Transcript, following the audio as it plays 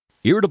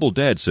Irritable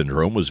Dad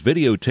Syndrome was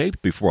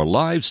videotaped before a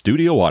live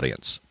studio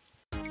audience.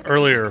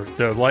 Earlier,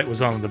 the light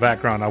was on in the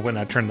background. I went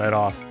and I turned that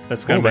off.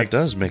 That's gonna that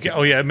does make it.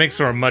 Oh yeah, it makes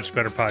for a much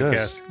better podcast.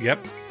 does. Yep.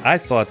 I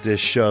thought this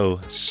show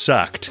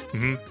sucked,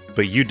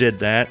 but you did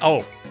that.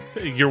 Oh,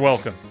 you're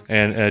welcome.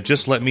 And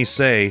just let me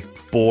say,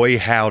 boy,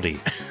 howdy.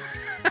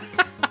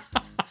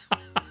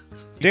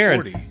 Darren,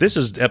 40. this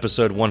is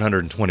episode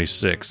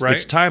 126. Right.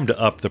 It's time to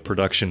up the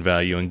production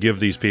value and give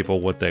these people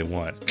what they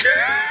want.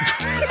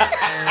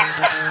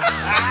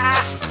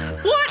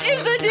 What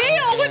is the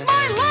deal with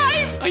my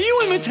life? Are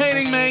you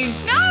imitating me?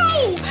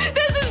 No!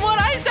 This is what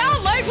I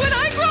sound like when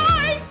I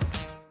cry!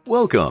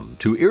 Welcome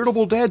to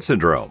Irritable Dad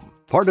Syndrome,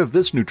 part of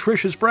This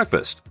Nutritious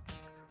Breakfast.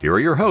 Here are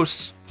your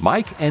hosts,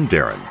 Mike and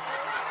Darren.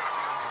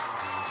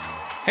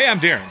 Hey,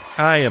 I'm Darren.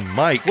 I am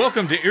Mike.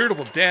 Welcome to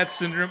Irritable Dad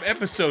Syndrome,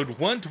 episode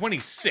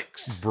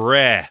 126.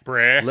 Breh.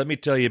 Let me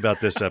tell you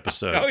about this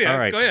episode. Oh, yeah. All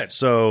right. Go ahead.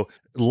 So,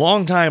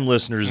 longtime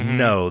listeners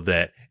know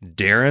that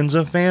Darren's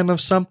a fan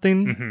of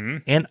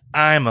something, and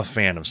I'm a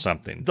fan of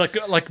something.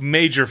 Like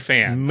major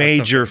fan.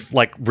 Major,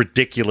 like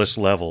ridiculous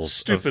levels.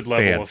 Stupid of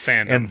level of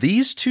fandom. And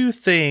these two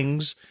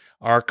things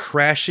are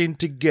crashing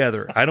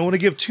together. I don't want to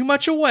give too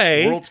much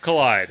away. Worlds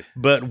collide.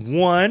 But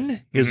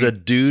one is a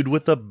dude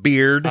with a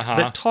beard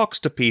that talks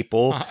to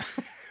people,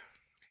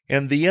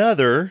 and the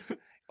other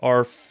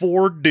are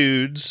four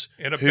dudes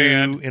In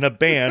a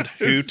band.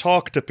 who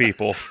talk to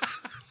people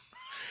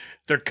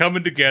They're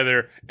coming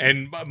together,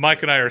 and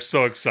Mike and I are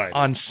so excited.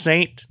 on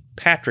St.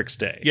 Patrick's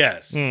Day.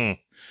 Yes.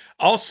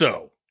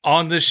 Also,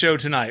 on this show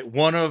tonight,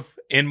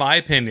 in my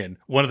opinion,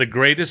 one of the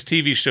greatest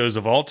TV shows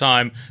of all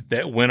time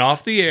that went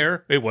off the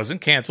air. It wasn't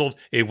canceled.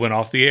 It went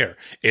off the air.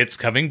 It's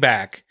coming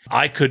back.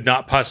 I could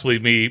not possibly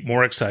be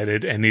more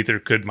excited, and neither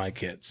could my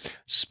kids.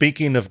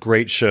 Speaking of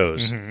great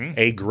shows,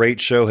 a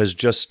great show has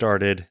just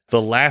started.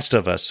 The Last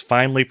of Us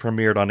finally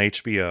premiered on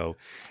HBO.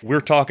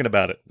 We're talking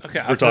about it.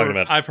 Okay, We're talking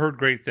about it. I've heard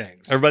great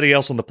things. Everybody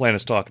else on the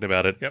planet's talking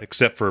about it, Yep.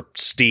 except for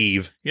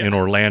Steve Yep. in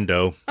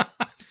Orlando.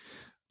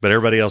 But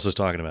everybody else is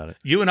talking about it.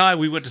 You and I,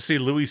 we went to see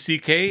Louis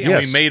C.K., and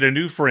Yes. we made a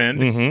new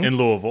friend in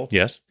Louisville.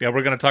 Yes. Yeah,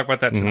 we're going to talk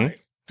about that tonight.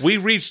 We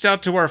reached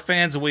out to our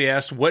fans and we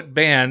asked, what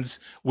bands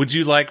would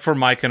you like for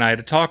Mike and I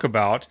to talk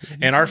about?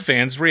 And our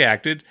fans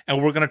reacted,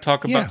 and we're going to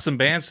talk Yeah. about some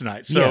bands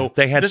tonight. So Yeah,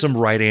 they had this- some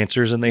right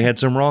answers and they had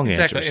some wrong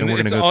Exactly. answers. And we're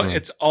going it's to go all, through them.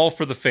 it's all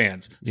for the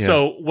fans. Yeah.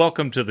 So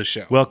welcome to the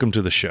show. Welcome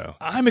to the show.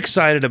 I'm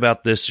excited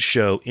about this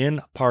show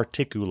in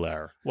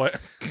particular What?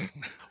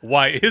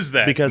 Why is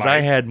that? because Mike?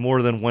 I had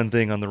more than one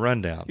thing on the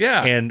rundown.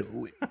 Yeah. And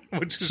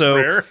which is so,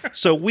 rare.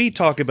 so we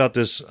talk about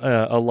this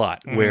a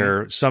lot,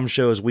 where some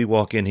shows we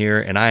walk in here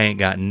and I ain't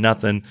got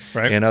nothing,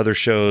 Right. and other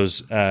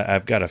shows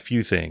I've got a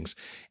few things.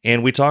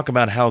 And we talk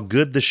about how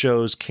good the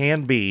shows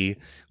can be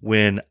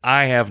when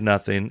I have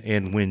nothing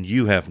and when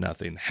you have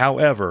nothing.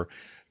 However,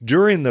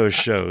 during those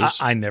shows,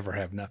 I never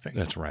have nothing.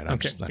 that's right.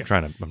 Okay, I'm yeah.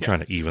 trying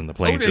to even the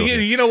playing field.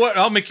 You know what?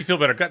 I'll make you feel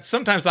better. God,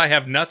 sometimes I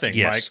have nothing,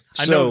 Yes. Mike.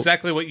 I So- know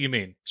exactly what you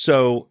mean.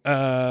 So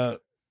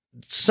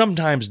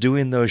sometimes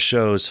doing those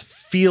shows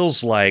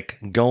feels like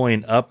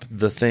going up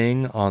the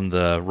thing on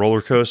the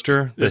roller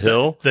coaster, the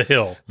hill,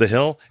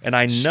 and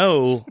I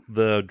know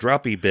the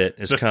droppy bit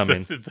is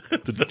coming.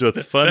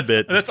 The fun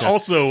bit. That's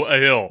also a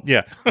hill.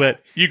 Yeah,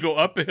 but You go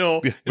up a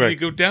hill and right. you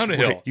go down a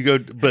hill. right, you go.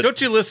 But Don't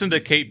you listen to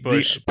Kate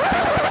Bush?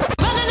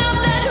 Running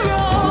up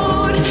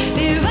that road,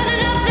 be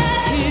running up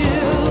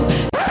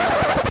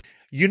that hill.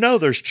 you know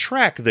there's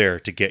track there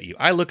to get you.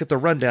 I look at the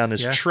rundown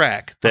as Yeah.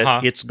 track that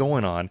Uh-huh. it's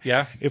going on.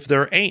 Yeah. If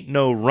there ain't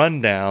no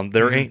rundown,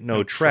 there ain't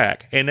no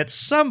track. And at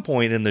some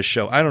point in the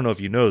show, I don't know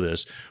if you know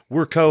this,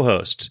 we're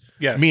co-hosts.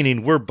 Yes.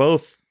 Meaning we're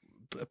both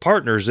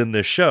partners in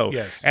this show.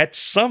 Yes. At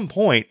some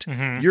point,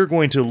 you're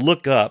going to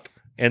look up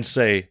and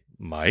say,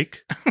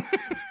 Mike?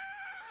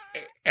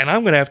 And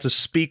I'm going to have to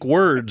speak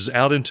words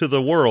out into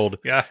the world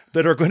Yeah.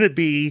 that are going to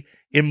be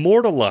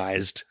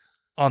immortalized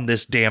on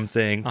this damn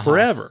thing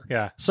forever.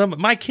 Yeah.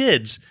 My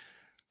kids,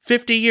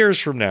 50 years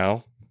from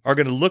now, are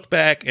going to look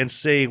back and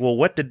say, well,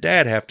 what did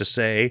Dad have to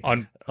say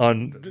On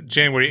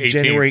January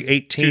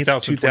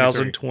 18th,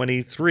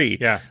 2023?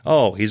 Yeah.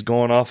 Oh, he's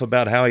going off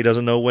about how he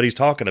doesn't know what he's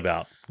talking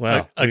about.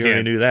 Well, we Again.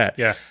 already knew that.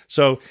 Yeah.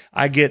 So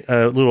I get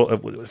a little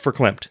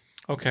verklempt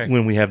Okay.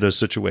 when we have those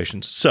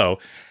situations. So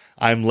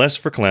I'm less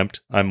verklempt.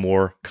 I'm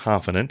more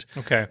confident.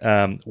 Okay.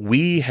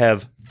 We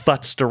have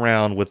futzed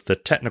around with the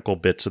technical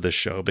bits of the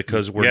show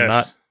because we're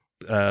Yes.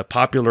 not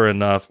popular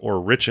enough or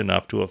rich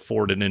enough to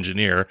afford an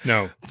engineer.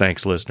 No.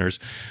 Thanks, listeners.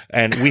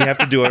 And we have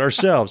to do it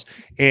ourselves.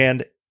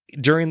 And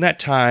during that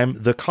time,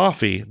 the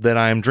coffee that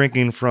I'm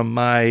drinking from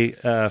my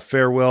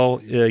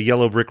farewell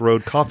Yellow Brick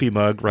Road coffee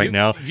mug right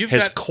now you've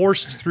has got-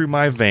 coursed through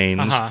my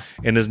veins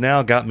and has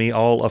now got me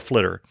all a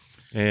flitter.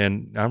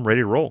 And I'm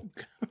ready to roll.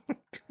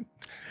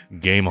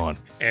 Game on.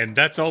 And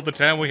that's all the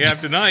time we have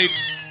tonight.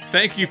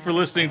 Thank you for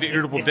listening to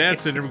Irritable Dad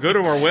Syndrome. Go to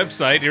our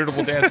website,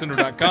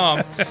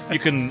 irritabledadsyndrome.com. You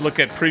can look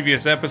at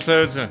previous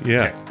episodes.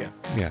 Yeah. Okay,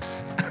 Yeah.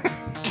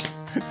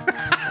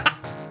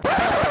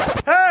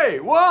 Hey,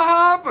 What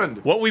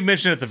happened? What we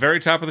mentioned at the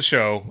very top of the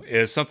show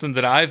is something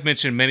that I've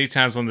mentioned many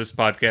times on this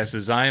podcast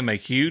is I am a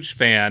huge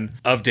fan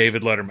of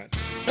David Letterman.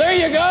 There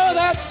you go.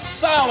 That's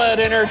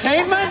solid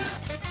entertainment.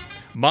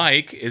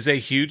 Mike is a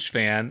huge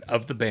fan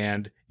of the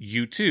band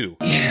U2.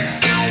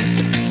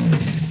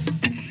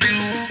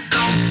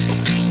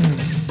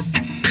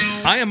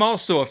 I am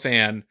also a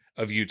fan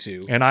of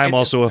U2. And I'm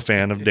also a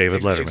fan of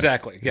David Letterman.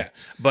 Exactly, yeah.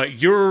 But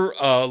your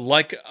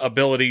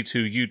ability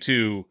to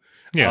U2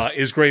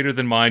 is greater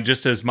than mine,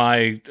 just as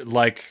my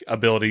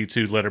ability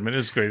to Letterman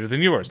is greater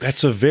than yours.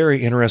 That's a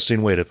very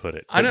interesting way to put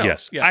it. I know.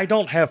 Yes. Yeah. I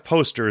don't have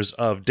posters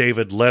of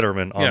David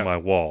Letterman on my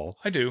wall.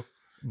 I do.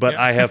 But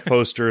I have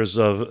posters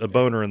of a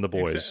Boner and the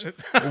Boys. So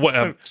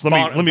let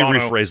me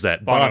rephrase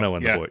that. Bono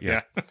and the Boys.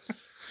 Yeah.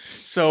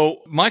 So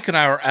Mike and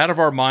I are out of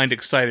our mind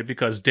excited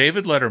because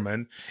David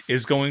Letterman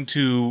is going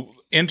to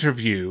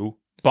interview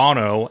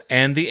Bono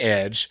and The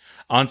Edge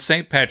on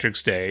St.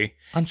 Patrick's Day.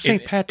 On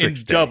St.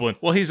 Patrick's Day? In Dublin.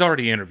 Well, he's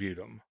already interviewed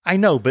him. I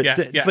know, but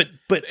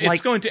but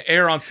it's going to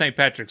air on St.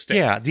 Patrick's Day.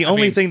 Yeah, the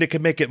only thing that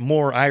could make it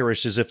more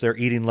Irish is if they're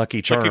eating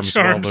Lucky Charms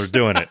while they're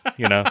doing it,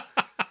 you know?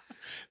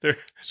 They're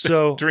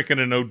drinking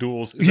an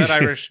O'Doul's. Is that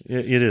Irish?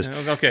 It is.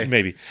 Okay.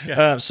 Maybe.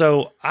 Yeah.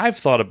 So I've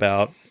thought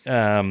about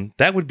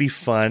that would be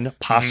fun,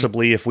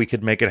 possibly, if we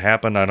could make it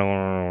happen. I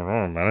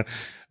don't know.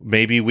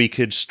 Maybe we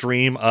could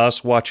stream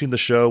us watching the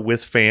show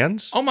with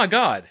fans. Oh, my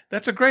God.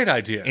 That's a great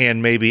idea.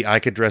 And maybe I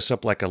could dress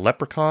up like a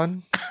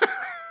leprechaun.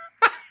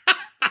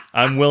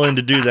 I'm willing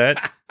to do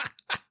that.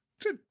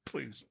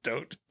 Please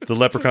don't. The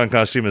leprechaun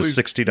costume is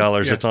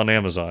 $60. Yeah. It's on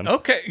Amazon.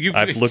 Okay.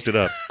 I've looked it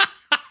up.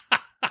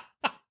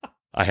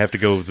 I have to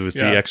go with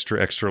the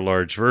extra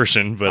large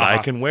version, but I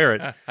can wear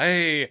it.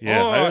 It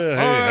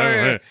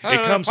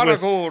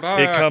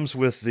comes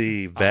with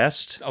the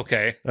vest.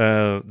 Okay.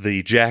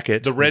 The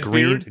jacket. The red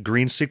beard?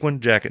 Green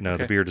sequin jacket. No,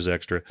 the beard is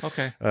extra.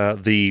 Okay.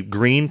 The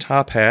green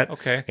top hat.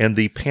 Okay. And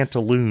the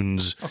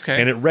pantaloons. Okay.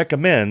 And it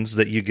recommends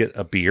that you get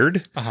a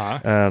beard.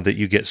 That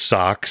you get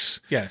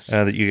socks. Yes.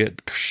 That you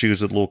get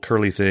shoes with little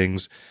curly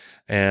things.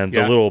 And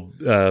the little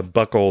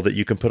buckle that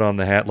you can put on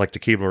the hat, like the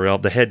Keebler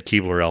elf, the head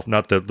Keebler elf,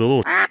 not the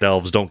little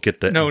elves don't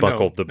get that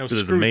buckle. The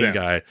main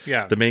guy,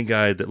 the main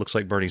guy that looks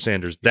like Bernie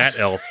Sanders, that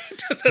elf,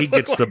 he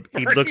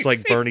looks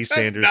like Bernie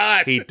Sanders.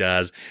 He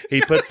does.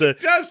 He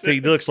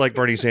looks like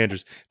Bernie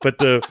Sanders. But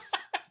the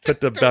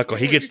buckle,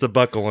 he gets the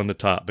buckle on the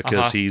top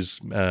because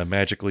he's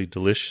magically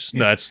delicious.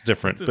 No, that's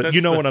different. But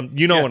what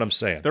I'm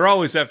saying. They're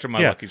always after my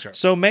Lucky Charms.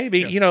 So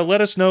maybe,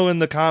 let us know in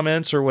the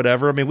comments or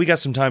whatever. I mean, we got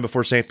some time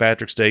before St.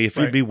 Patrick's Day. If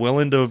you'd be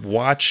willing to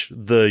watch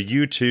the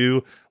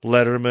U2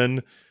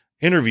 Letterman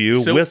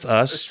interview with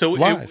us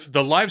live.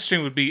 The live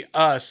stream would be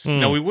us.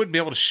 No, we wouldn't be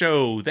able to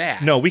show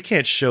that. No, we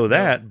can't show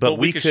that, but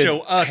we could show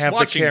us have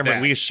watching the camera.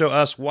 that. We could show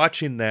us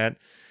watching that.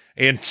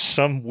 And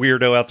some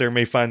weirdo out there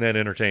may find that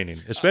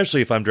entertaining,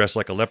 especially if I'm dressed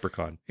like a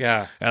leprechaun.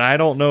 Yeah. And I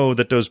don't know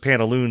that those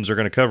pantaloons are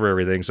going to cover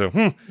everything, so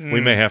we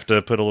may have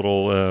to put a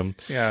little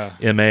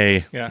MA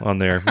on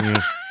there.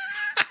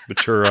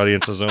 Mature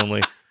audiences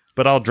only.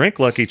 But I'll drink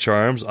Lucky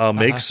Charms. I'll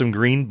make some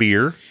green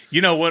beer.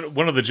 You know what?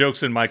 One of the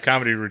jokes in my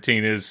comedy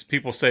routine is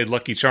people say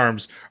Lucky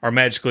Charms are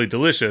magically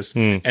delicious,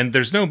 and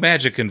there's no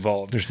magic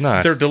involved. There's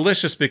not. They're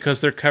delicious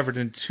because they're covered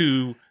in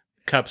 2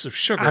 cups of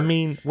sugar. I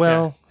mean,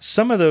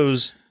 some of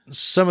those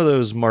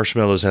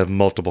marshmallows have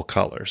multiple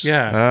colors.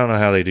 Yeah. I don't know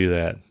how they do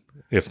that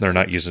if they're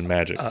not using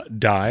magic.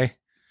 Dye.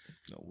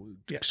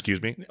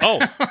 Excuse me?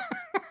 Oh.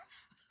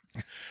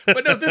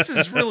 But no, this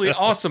is really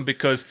awesome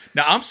because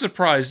now I'm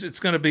surprised it's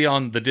going to be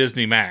on the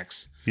Disney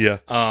Max. Yeah.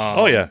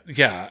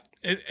 Yeah.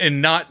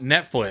 And not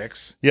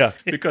Netflix. Yeah.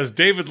 Because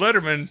David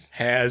Letterman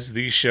has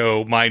the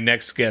show My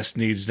Next Guest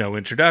Needs No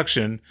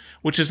Introduction,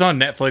 which is on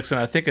Netflix,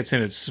 and I think it's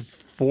in its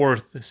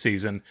 4th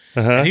season.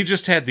 And he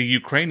just had the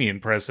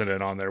Ukrainian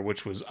president on there,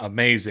 which was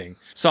amazing.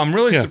 So I'm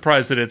really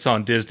surprised that it's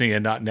on Disney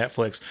and not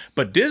Netflix.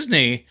 But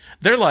Disney,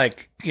 they're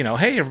like,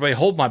 hey, everybody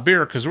hold my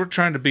beer because they're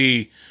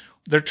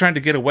trying to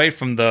get away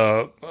from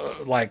the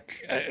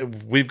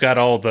we've got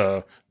all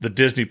the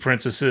Disney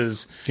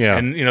princesses,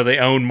 and they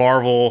own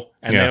Marvel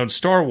and they own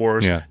Star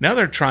Wars. Now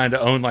they're trying to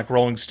own like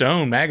Rolling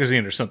Stone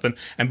magazine or something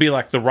and be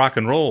like the rock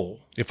and roll.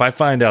 If I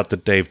find out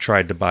that they've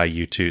tried to buy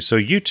U2, so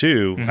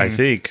U2 I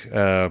think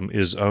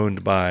is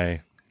owned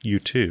by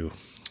U2.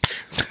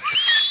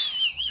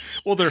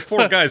 Well, there are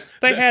 4 guys.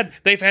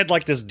 They've had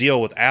like this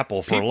deal with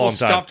Apple for a long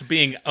time. People stopped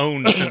being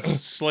owned since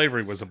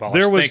slavery was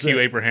abolished. Thank you,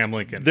 Abraham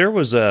Lincoln. There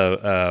was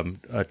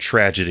a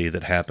tragedy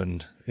that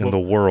happened in the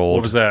world.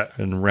 What was that?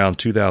 In around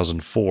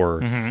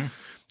 2004.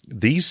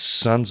 These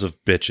sons of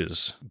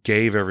bitches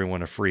gave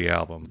everyone a free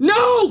album.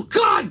 No!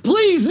 God,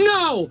 please,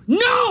 no!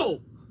 No!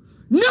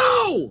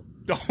 No!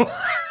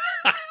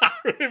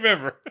 I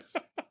remember.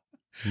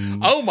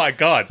 Oh my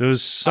God!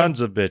 Those sons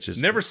of bitches.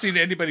 Never seen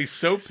anybody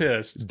so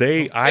pissed.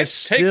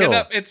 It's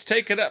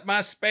taking up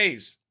my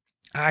space.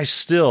 I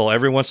still,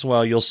 every once in a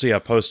while, you'll see a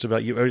post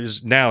about you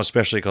now,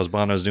 especially because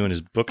Bono's doing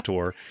his book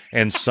tour,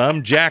 and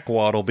some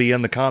jackwad will be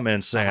in the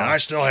comments saying, "I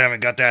still haven't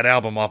got that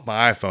album off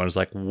my iPhone." It's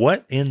like,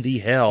 what in the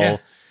hell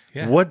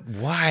Yeah. What?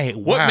 Why?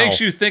 What wow. makes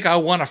you think I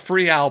want a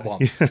free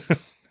album?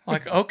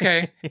 Like,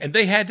 okay. And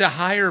they had to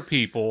hire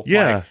people.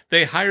 Yeah. Like,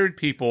 they hired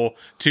people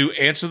to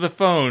answer the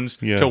phones,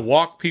 Yeah. to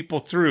walk people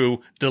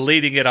through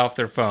deleting it off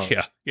their phone.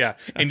 Yeah. Yeah.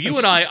 And you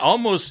and I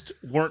almost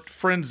weren't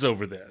friends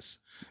over this.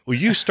 Well,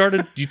 you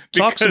started. You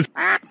talked.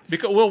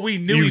 Because well, we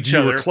knew each you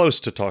other. were close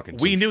to talking.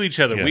 We knew each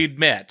other. Yeah. We'd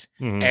met.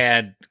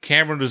 And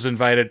Cameron was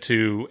invited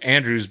to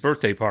Andrew's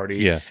birthday party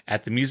Yeah.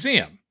 at the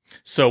museum.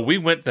 So we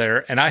went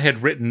there, and I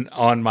had written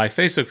on my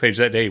Facebook page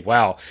that day,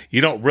 wow, you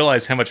don't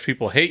realize how much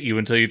people hate you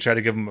until you try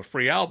to give them a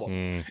free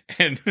album.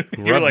 And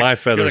you're Rub like, my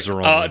feathers you're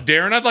around.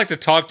 Darren, I'd like to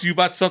talk to you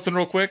about something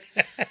real quick.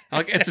 I'm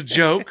like, it's a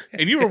joke.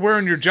 And you were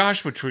wearing your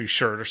Joshua Tree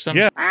shirt or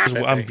something. Yeah.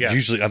 that day.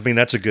 Usually. I mean,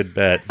 that's a good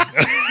bet.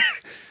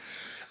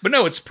 But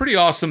no, it's pretty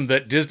awesome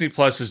that Disney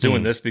Plus is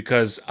doing this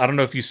because I don't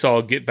know if you saw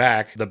Get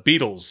Back, the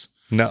Beatles.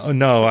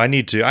 No. I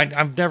need to.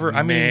 I've never.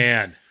 I mean.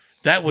 Man,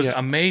 that was Yeah.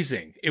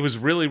 amazing. It was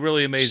really,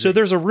 really amazing. So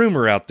there's a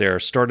rumor out there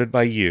started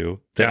by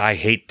you that Yeah. I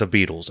hate the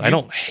Beatles. I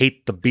don't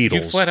hate the Beatles.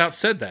 you flat out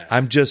said that.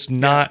 I'm just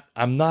not.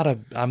 I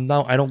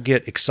don't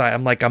get excited.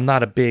 I'm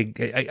not a big.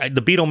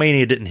 The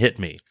Beatlemania didn't hit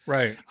me.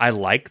 Right. I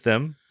like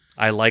them.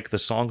 I like the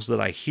songs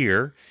that I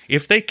hear.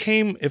 If they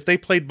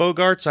played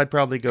Bogarts, I'd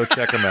probably go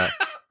check them out.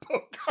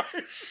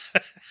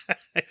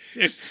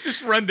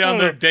 Just run down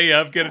there day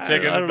of, get a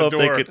ticket I at don't the know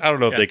door.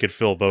 if they could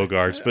fill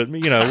Bogarts, but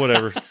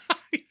whatever.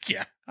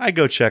 Yeah. I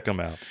go check them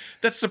out.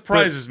 That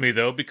surprises me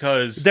though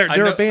because They're I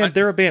know- a band.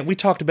 They're a band we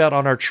talked about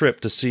on our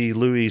trip to see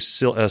Louis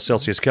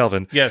Celsius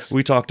Kelvin. Yes.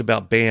 we talked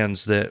about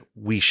bands that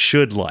we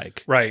should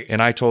like. Right.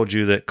 and I told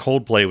you that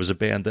Coldplay was a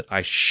band that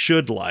I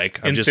should like.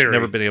 I've In just theory.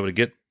 never been able to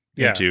get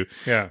Yeah. into.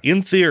 Yeah.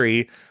 In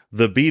theory,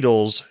 the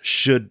Beatles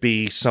should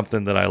be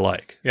something that I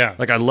like. Yeah.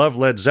 Like I love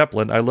Led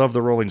Zeppelin. I love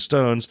the Rolling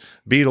Stones.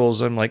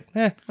 Beatles, I'm like,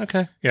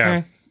 okay. Yeah. all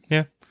right,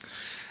 yeah.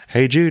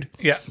 Hey Jude.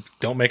 Yeah.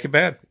 Don't make it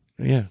bad.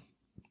 Yeah.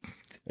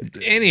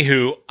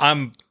 Anywho,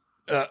 I'm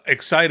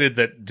excited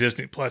that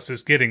Disney Plus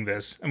is getting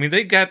this. I mean,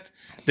 they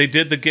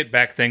did the Get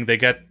Back thing. They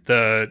got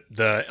the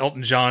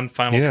Elton John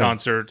final Yeah.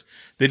 concert.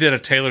 They did a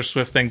Taylor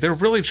Swift thing. They're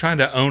really trying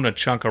to own a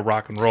chunk of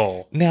rock and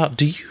roll. Now,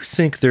 do you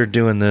think they're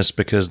doing this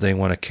because they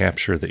want to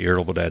capture the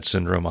Irritable Dad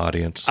Syndrome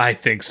audience? I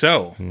think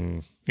so.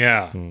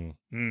 Yeah.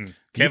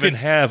 Kevin,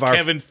 have our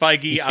Kevin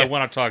Feige, I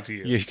want to talk to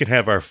you. You can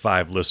have our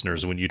 5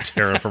 listeners when you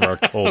tear them from our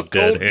cold,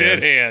 Cold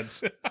dead hands. dead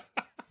hands.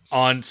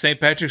 On St.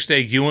 Patrick's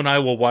Day, you and I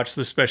will watch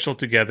the special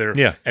together.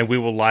 Yeah. And we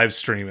will live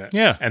stream it.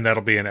 Yeah. And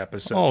that'll be an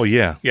episode. Oh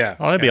yeah, Yeah.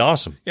 Oh, that'd be Yeah.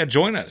 awesome. Yeah,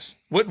 join us.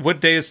 What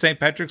day is St.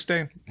 Patrick's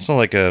Day? It's not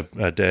like a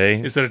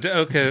day. Is it a day?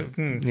 Okay.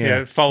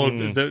 Yeah. It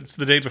followed. It's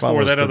the day before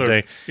Follows that the other.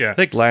 day. Yeah. I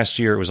think last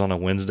year it was on a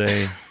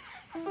Wednesday.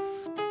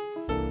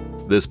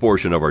 This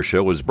portion of our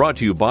show is brought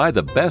to you by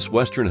the Best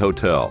Western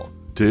Hotel.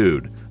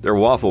 Dude, their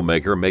waffle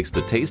maker makes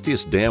the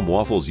tastiest damn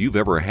waffles you've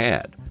ever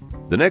had.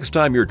 The next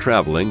time you're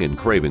traveling and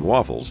craving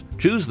waffles,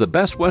 choose the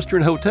Best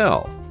Western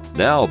Hotel.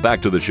 Now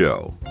back to the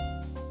show.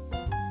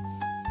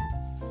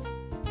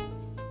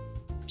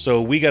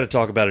 So we got to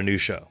talk about a new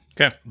show,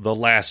 Okay. The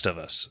Last of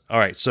Us. All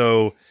right,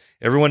 so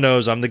everyone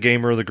knows I'm the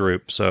gamer of the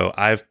group, so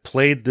I've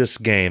played this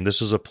game. This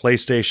was a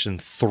PlayStation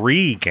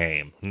 3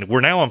 game.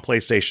 We're now on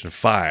PlayStation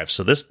 5,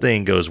 so this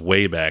thing goes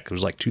way back. It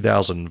was like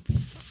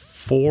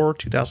 2004,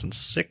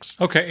 2006.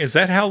 Okay. Is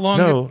that how long?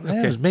 No, It,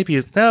 okay. it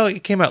was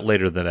it came out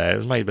later than that.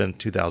 It might have been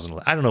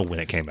 2011. I don't know when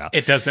it came out.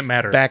 It doesn't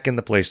matter. Back in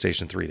the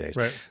PlayStation 3 days.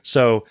 Right.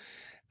 So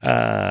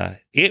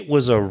it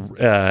was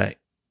a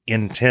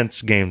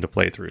intense game to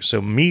play through.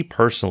 So me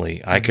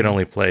personally, I could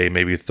only play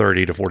maybe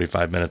 30 to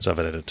 45 minutes of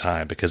it at a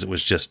time because it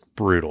was just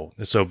brutal.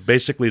 So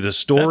basically the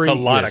story That's a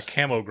lot is, of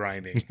camo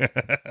grinding.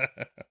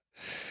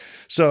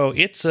 so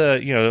it's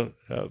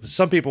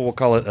some people will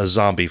call it a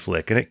zombie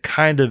flick, and it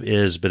kind of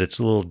is, but it's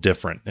a little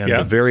different. And Yeah.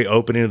 the very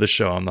opening of the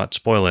show, I'm not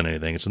spoiling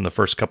anything, it's in the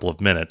first couple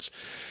of minutes.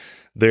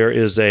 There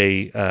is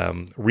a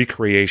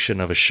recreation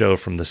of a show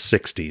from the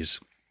 60s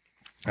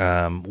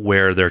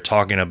where they're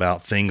talking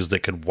about things that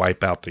could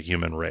wipe out the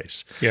human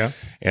race. Yeah.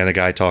 And the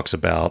guy talks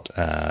about,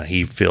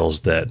 he feels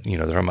that, they're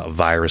talking about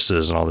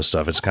viruses and all this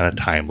stuff. It's kind of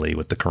timely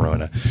with the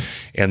corona.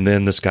 And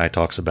then this guy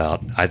talks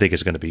about, I think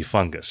it's going to be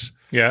fungus,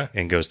 Yeah.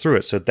 and goes through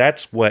it. So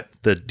that's what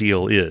the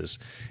deal is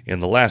in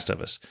The Last of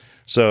Us.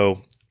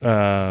 So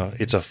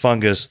it's a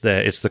fungus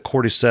it's the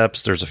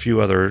cordyceps. There's a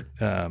few other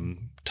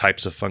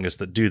types of fungus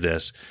that do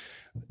this.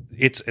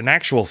 It's an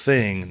actual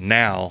thing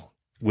now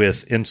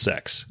with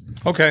insects.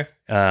 Okay.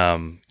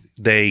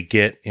 They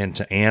get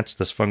into ants.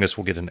 This fungus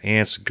will get into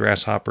ants,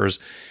 grasshoppers.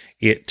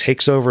 It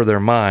takes over their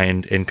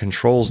mind and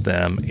controls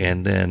them,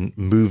 and then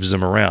moves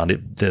them around.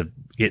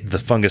 The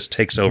fungus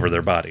takes over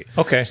their body.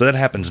 Okay. So that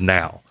happens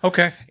now.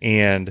 Okay.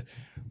 And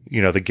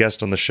the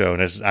guest on the show,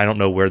 and I don't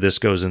know where this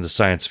goes into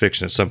science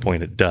fiction. At some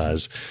point, it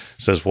does.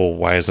 Says, well,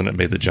 why hasn't it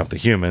made the jump to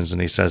humans?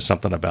 And he says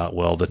something about,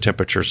 well, the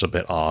temperature's a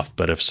bit off,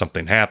 but if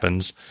something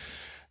happens,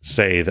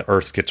 say the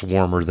Earth gets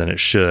warmer than it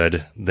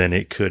should, then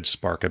it could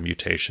spark a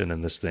mutation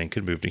and this thing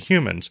could move to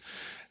humans.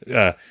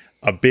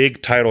 a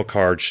big title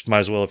card might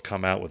as well have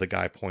come out with a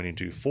guy pointing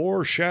to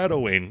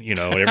foreshadowing, and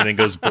everything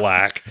goes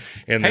black.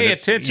 And Pay then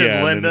attention,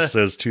 And Linda. then it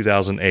says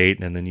 2008,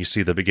 and then you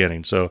see the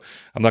beginning. So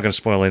I'm not going to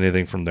spoil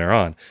anything from there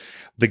on.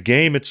 The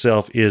game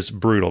itself is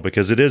brutal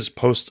because it is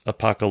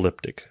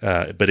post-apocalyptic,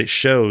 but it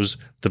shows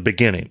the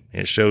beginning.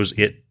 It shows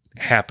it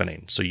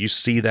happening. So you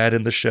see that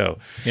in the show.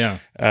 Yeah.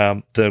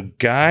 The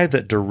guy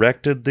that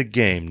directed the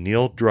game,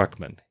 Neil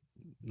Druckmann,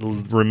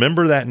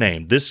 remember that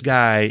name. This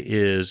guy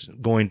is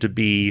going to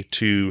be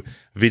to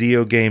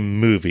video game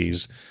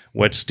movies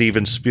what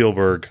Steven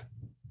Spielberg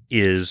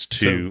is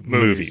to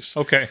movies.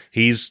 Okay.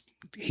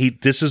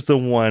 This is the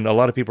one, a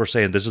lot of people are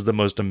saying this is the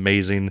most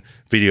amazing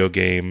video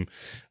game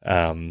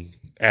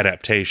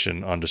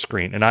adaptation onto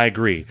screen. And I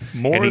agree.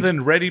 More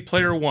than Ready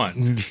Player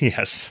One.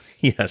 Yes.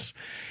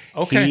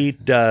 Okay. He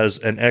does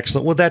an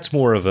excellent, well, that's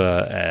more of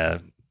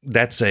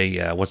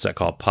what's that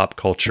called? Pop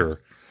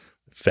culture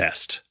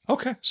fest.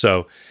 Okay.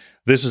 So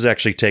this is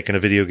actually taking a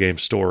video game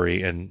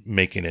story and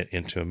making it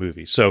into a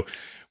movie. So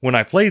when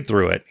I played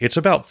through it, it's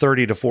about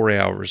 30 to 40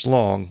 hours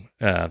long,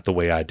 the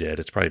way I did.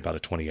 It's probably about a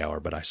 20-hour,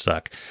 but I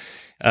suck.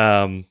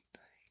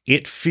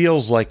 It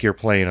feels like you're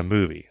playing a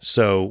movie.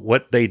 So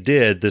what they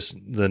did,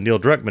 the Neil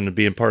Druckmann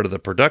being part of the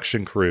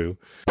production crew,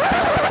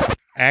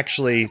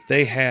 actually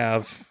they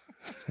have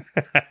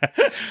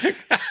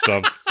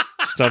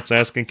Stump's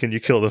asking, can you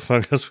kill the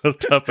fungus with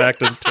tough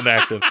actin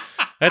tenactin?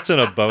 That's in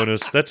a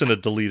bonus. That's in a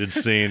deleted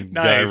scene.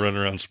 Nice. Guy running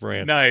around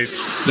spraying. Nice.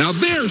 Now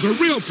there's a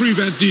real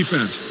prevent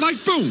defense. Like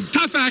boom,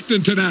 tough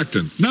actin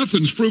tenactin.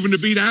 Nothing's proven to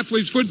beat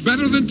athlete's foot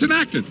better than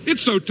tenactin.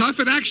 It's so tough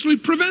it actually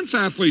prevents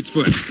athlete's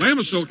foot.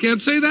 Lamisil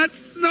can't say that?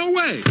 No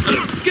way.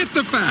 Get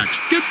the facts.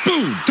 Get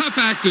boom, tough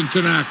actin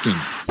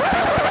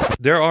tenactin.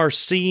 There are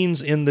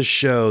scenes in the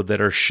show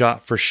that are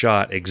shot for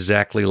shot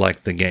exactly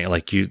like the game.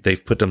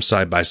 They've put them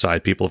side by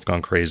side. People have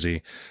gone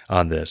crazy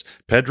on this.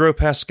 Pedro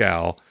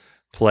Pascal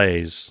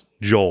plays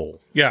Joel.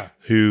 Yeah.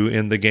 Who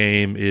in the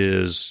game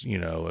is,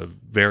 a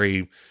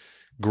very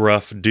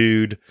gruff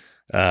dude.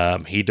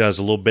 He does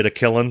a little bit of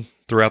killing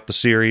throughout the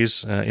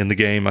series in the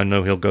game. I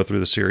know he'll go through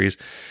the series.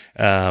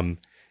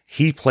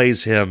 He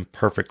plays him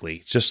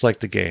perfectly, just like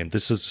the game.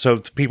 This is so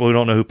people who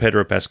don't know who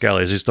Pedro Pascal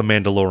is. He's the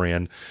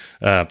Mandalorian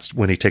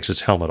when he takes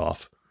his helmet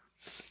off.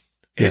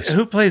 Yes.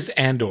 Who plays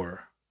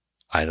Andor?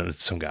 I don't know.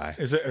 It's some guy.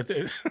 Is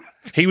it?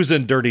 He was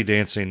in Dirty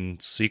Dancing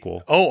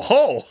sequel.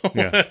 Oh.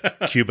 Yeah,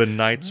 Cuban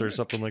Nights or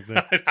something like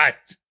that.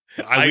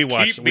 I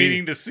keep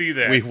meaning to see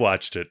that. We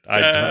watched it.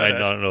 I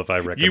don't know if I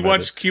recommend it. You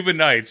watched Cuban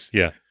Nights?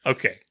 Yeah.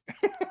 Okay.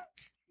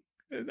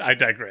 I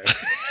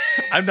digress.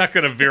 I'm not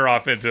going to veer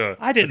off into.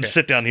 I didn't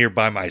sit down here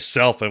by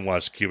myself and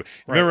watch Cuban.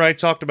 Remember, I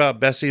talked about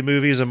Bessie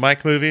movies and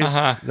Mike movies.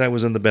 That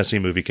was in the Bessie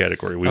movie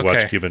category. We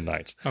watched Cuban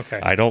Nights. Okay.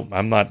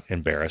 I'm not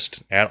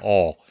embarrassed at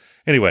all.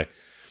 Anyway,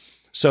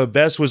 so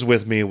Bess was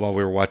with me while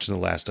we were watching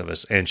The Last of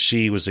Us, and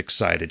she was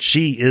excited.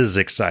 She is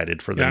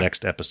excited for the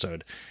next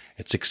episode.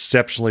 It's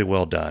exceptionally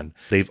well done.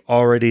 They've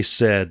already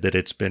said that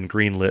it's been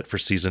greenlit for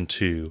season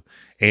 2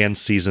 and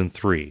season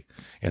 3.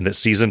 And that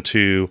season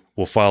 2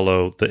 will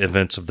follow the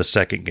events of the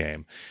second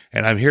game.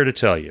 And I'm here to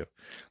tell you,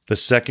 the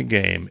second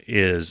game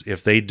is,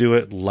 if they do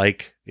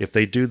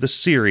the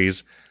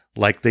series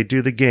like they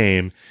do the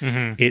game,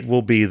 it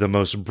will be the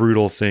most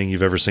brutal thing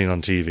you've ever seen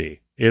on TV.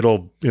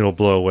 It'll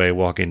blow away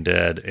Walking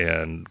Dead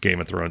and Game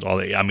of Thrones.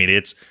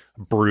 It's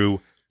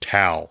brutal.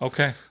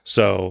 Okay.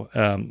 So,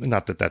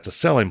 not that that's a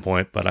selling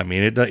point, but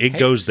it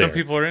goes there. Some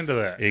people are into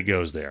that. It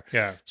goes there.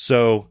 Yeah.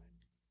 So,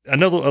 a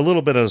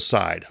little bit of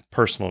aside,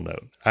 personal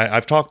note.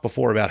 I've talked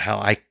before about how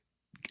I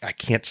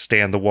can't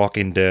stand The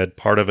Walking Dead.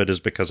 Part of it is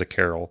because of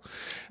Carol.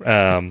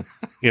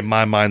 In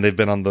my mind, they've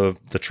been on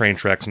the train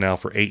tracks now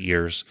for 8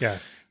 years. Yeah.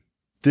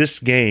 This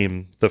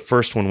game, the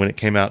first one when it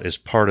came out, is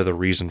part of the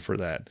reason for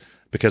that.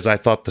 Because I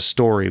thought the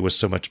story was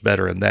so much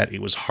better in that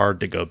it was hard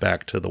to go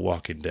back to The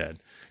Walking Dead.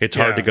 It's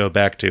hard to go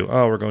back to,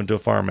 we're going to a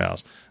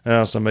farmhouse.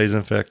 Oh, somebody's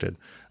infected.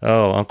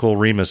 Oh, Uncle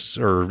Remus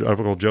or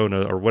Uncle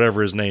Jonah or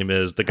whatever his name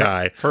is, the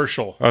guy.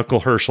 Herschel.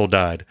 Uncle Herschel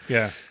died.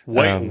 Yeah.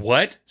 Wait,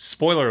 what?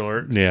 Spoiler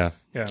alert. Yeah.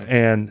 Yeah.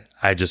 And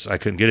I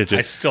couldn't get into it.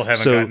 I still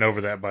haven't gotten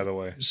over that, by the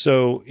way.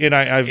 So, and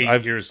I've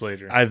 8 years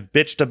later. I've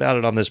bitched about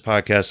it on this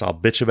podcast. I'll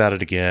bitch about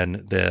it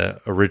again.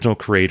 The original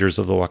creators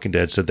of The Walking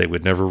Dead said they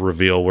would never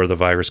reveal where the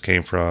virus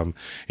came from.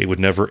 It would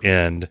never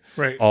end.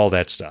 Right. All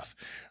that stuff.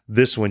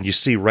 This one, you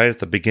see right at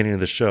the beginning of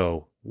the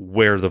show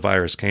where the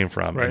virus came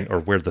from, or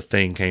where the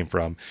thing came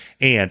from.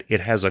 And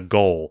it has a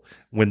goal.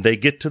 When they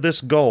get to this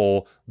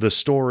goal, the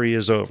story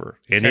is over.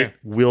 And it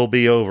will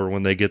be over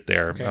when they get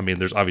there. Okay.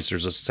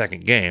 There's a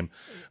second game,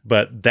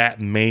 but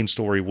that main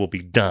story will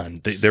be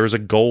done. There is a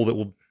goal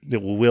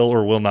that will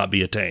or will not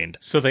be attained.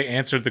 So they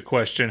answered the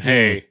question,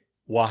 hey,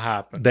 what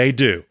happened? They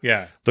do.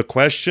 Yeah. The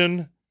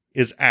question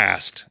is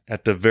asked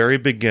at the very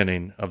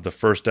beginning of the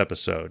first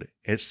episode.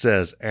 It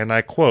says, and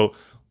I quote,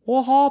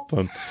 "What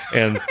happened?"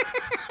 And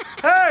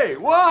Hey,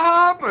 what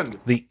happened?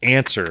 the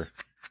answer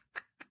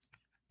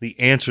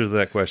to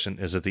that question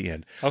is at the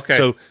end. Okay.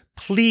 So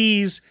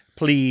please,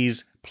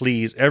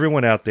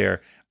 everyone out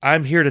there,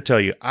 I'm here to tell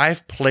you,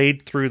 I've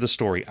played through the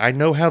story. I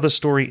know how the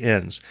story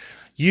ends.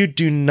 You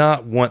do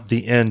not want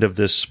the end of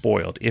this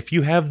spoiled. If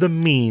you have the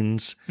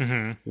means,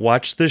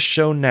 watch this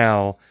show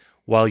now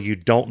while you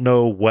don't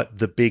know what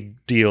the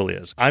big deal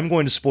is. I'm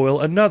going to spoil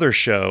another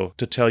show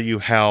to tell you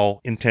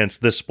how intense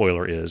this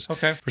spoiler is.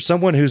 Okay. For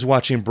someone who's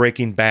watching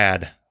Breaking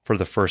Bad for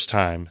the first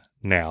time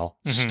now,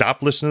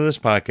 stop listening to this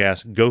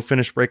podcast, go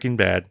finish Breaking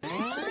Bad.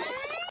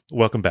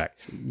 Welcome back.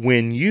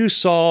 When you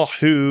saw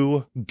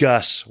who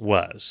Gus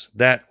was,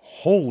 that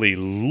holy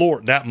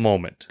Lord, that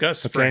moment.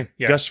 Gus Fring.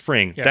 Yeah. Gus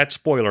Fring. Yeah. That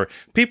spoiler.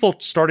 People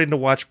starting to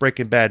watch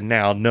Breaking Bad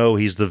now know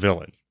he's the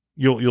villain.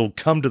 You'll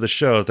come to the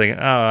show thinking,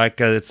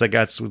 it's the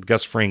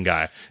Gus Fring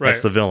guy. That's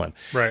Right. the villain.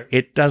 Right.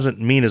 It doesn't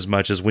mean as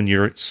much as when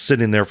you're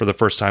sitting there for the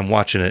first time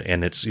watching it,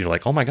 and you're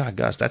like, oh my God,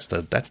 Gus, that's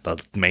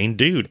the main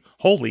dude.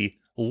 Holy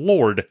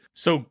Lord.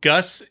 So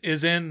Gus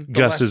is in. The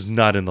Gus last- is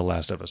not in The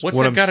Last of Us. What's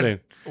what it I'm got? saying.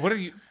 What are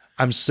you?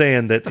 I'm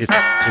saying that it's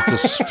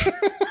a.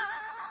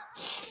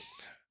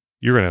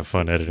 You're gonna have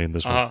fun editing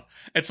this one.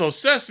 And so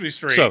Sesame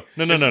Street. So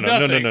no. is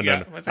nothing.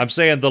 Yeah, what's it- I'm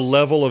saying the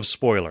level of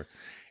spoiler.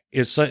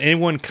 If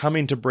anyone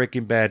coming to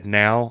Breaking Bad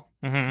now,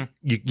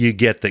 you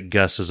get that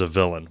Gus is a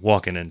villain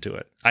walking into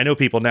it. I know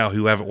people now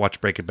who haven't watched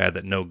Breaking Bad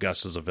that know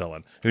Gus is a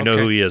villain, who know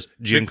Okay. who he is.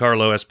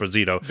 Giancarlo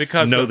Esposito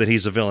Because know of- that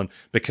he's a villain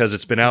because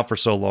it's been out for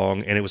so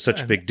long and it was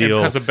such a big and deal.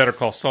 because of Better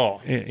Call Saul.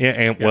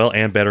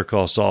 And Better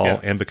Call Saul, Yeah.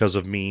 and because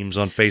of memes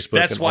on Facebook.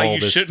 That's and why all you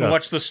this shouldn't stuff.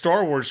 watch the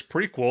Star Wars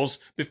prequels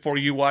before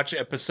you watch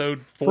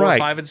episode 4, Right.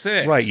 5, and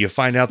 6. Right, you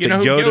find out You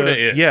that know who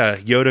Yoda is. Yeah,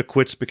 Yoda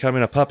quits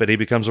becoming a puppet. He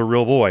becomes a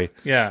real boy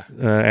Yeah.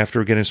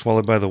 after getting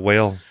swallowed by the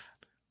whale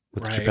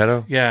with Right.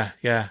 Geppetto Yeah.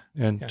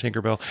 and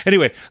Tinkerbell.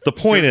 Anyway, the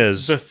point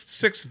is, The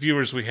 6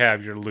 viewers we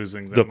have, you're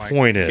losing them. The Mike.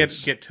 point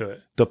is- Get to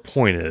it.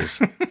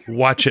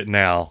 watch it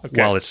now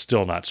Okay. while it's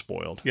still not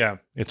spoiled. Yeah.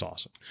 It's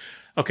awesome.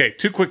 Okay,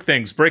 2 quick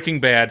things. Breaking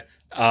Bad.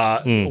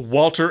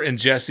 Walter and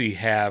Jesse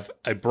have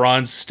a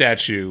bronze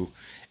statue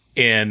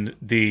in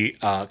the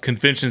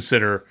convention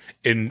center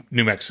in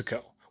New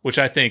Mexico, which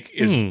I think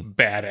is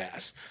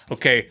badass.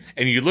 Okay,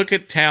 and you look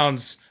at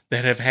towns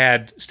that have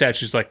had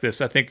statues like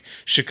this. I think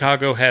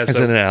Chicago has. Is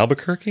it in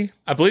Albuquerque?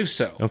 I believe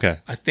so. Okay.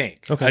 I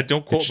think. Okay. I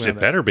don't quote me on It that.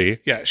 better be.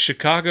 Yeah,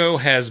 Chicago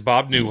has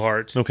Bob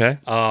Newhart. Okay.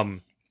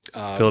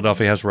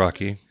 Philadelphia has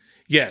Rocky.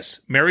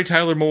 Yes, Mary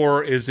Tyler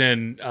Moore is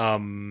in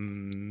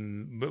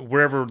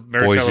wherever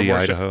Mary Boise, Tyler Moore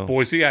Idaho.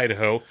 Boise,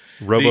 Idaho.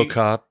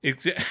 RoboCop.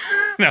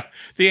 No,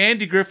 the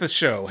Andy Griffith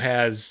Show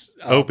has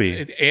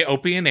Opie.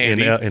 Opie and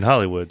Andy. In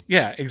Hollywood.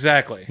 Yeah,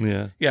 exactly.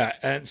 Yeah.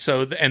 and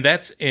so and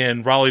that's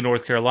in Raleigh,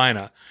 North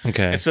Carolina.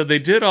 Okay. And so they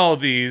did all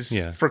these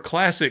Yeah. for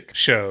classic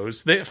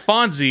shows.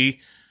 Fonzie,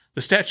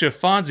 the statue of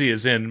Fonzie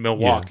is in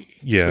Milwaukee,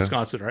 Yeah.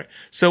 Wisconsin, right?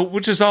 So,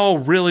 which is all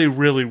really,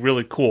 really,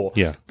 really cool.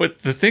 Yeah. But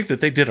to think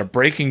that they did a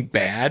Breaking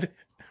Bad,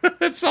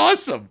 that's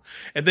awesome.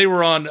 And they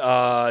were on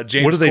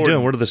James. What are they Corden.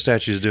 doing? What are the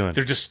statues doing?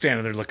 They're just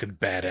standing there looking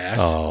badass.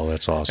 Oh,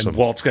 that's awesome. And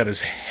Walt's got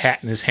his hat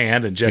in his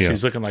hand, and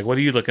Jesse's looking like, "What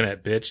are you looking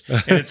at, bitch?"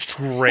 And it's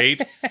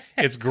great.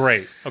 It's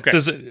great. Okay.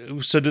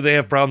 So do they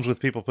have problems with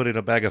people putting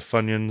a bag of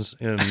Funyuns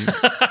in?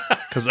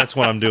 Because that's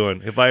what I'm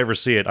doing. If I ever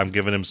see it, I'm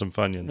giving him some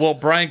Funyuns. Well,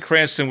 Bryan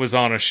Cranston was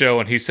on a show,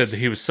 and he said that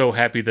he was so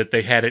happy that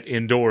they had it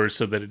indoors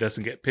so that it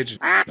doesn't get pigeon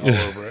all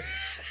over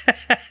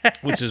it,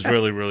 which is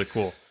really, really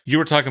cool. You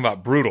were talking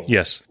about Brutal.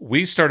 Yes.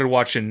 We started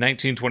watching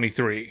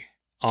 1923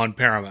 on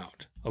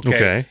Paramount.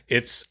 Okay.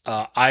 It's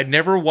I'd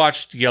never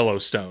watched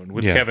Yellowstone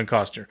with Yeah. Kevin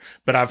Costner,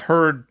 but I've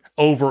heard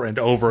over and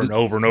over and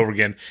over and over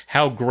again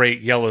how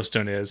great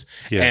Yellowstone is.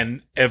 Yeah.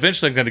 And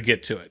eventually I'm going to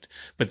get to it.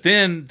 But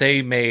then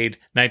they made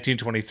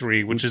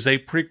 1923, which is a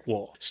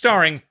prequel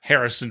starring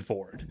Harrison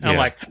Ford. And I'm Yeah.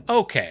 like,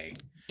 okay,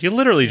 You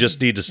literally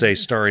just need to say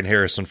starring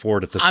Harrison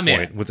Ford at this I'm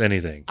point in. with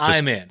anything. Just-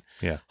 I'm in.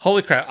 Yeah.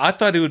 Holy crap. I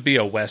thought it would be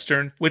a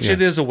Western, which Yeah.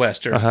 it is a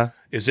Western. Uh-huh.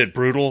 Is it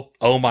brutal?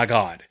 Oh my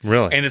God.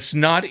 Really? And it's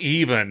not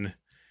even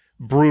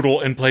brutal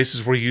in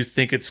places where you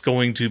think it's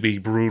going to be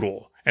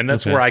brutal. And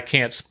that's Okay. where I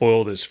can't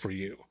spoil this for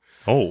you.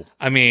 Oh.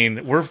 I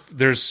mean,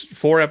 there's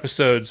 4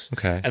 episodes.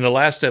 Okay. And the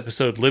last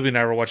episode, Libby and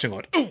I were watching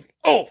going, ooh,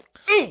 oh,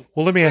 ooh.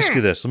 Well, let me ask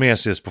you this. Let me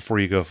ask you this before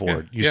you go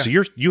forward. Yeah. So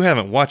you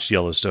haven't watched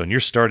Yellowstone. You're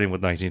starting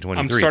with 1923.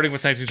 I'm starting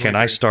with 1923. Can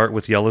I start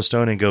with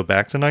Yellowstone and go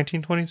back to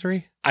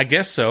 1923? I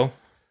guess so.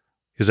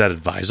 Is that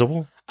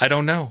advisable? I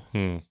don't know.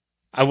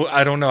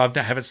 I don't know. I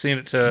haven't seen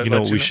it to You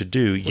know what we should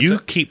do? You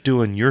up? keep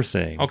doing your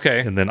thing. Okay.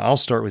 And then I'll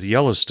start with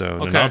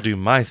Yellowstone and Okay. I'll do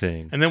my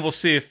thing. And then we'll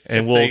see if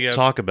We'll they,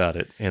 talk about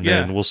it. And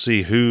yeah. then we'll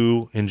see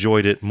who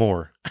enjoyed it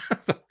more.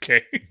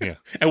 Okay. Yeah.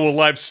 And we'll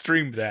live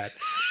stream that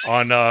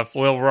on, well,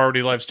 we're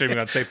already live streaming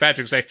on St.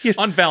 Patrick's Day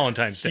on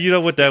Valentine's Day. You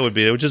know what that would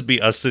be? It would just be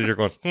us sitting there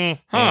going,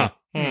 Huh.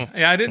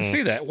 Yeah, I didn't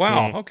see that.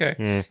 Wow.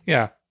 Okay.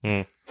 Yeah.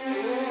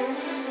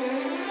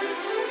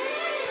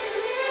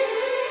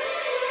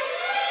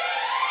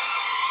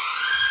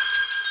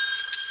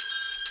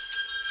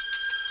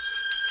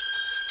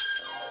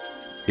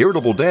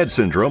 Irritable Dad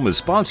Syndrome is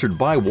sponsored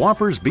by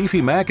Whoppers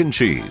Beefy Mac and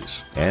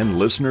Cheese and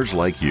listeners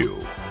like you.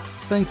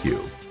 Thank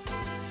you.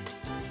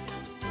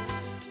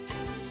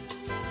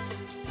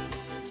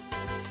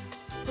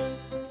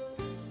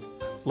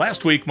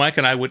 Last week, Mike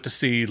and I went to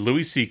see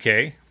Louis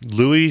C.K.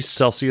 Louis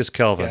Celsius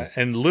Kelvin.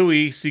 And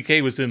Louis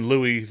C.K. was in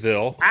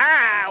Louisville.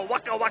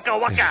 Waka waka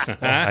waka.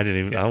 I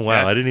didn't even. Oh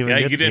wow! I didn't even. Yeah,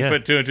 get, you didn't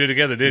put two and two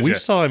together, did We you?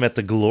 saw him at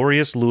the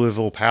glorious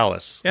Louisville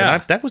Palace. Yeah.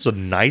 And that was a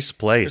nice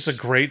place. It's a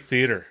great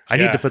theater. I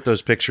need to put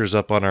those pictures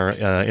up on our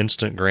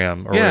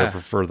Instagram or Yeah. whatever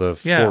for the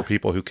Yeah. 4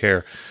 people who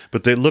care.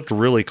 But they looked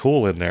really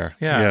cool in there.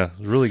 Yeah.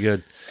 really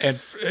good. And,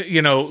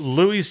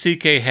 Louis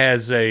C.K.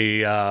 has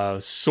a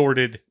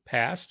sordid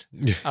past.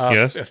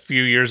 Yes. A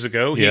few years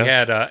ago, he Yeah.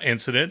 had an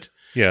incident,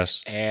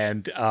 Yes.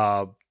 and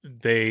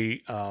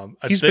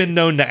He's been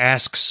known to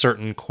ask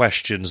certain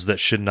questions that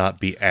should not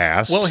be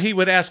asked. Well, he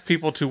would ask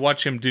people to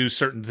watch him do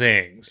certain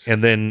things.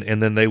 and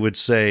then they would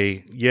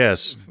say,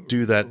 "Yes,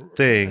 do that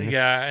thing."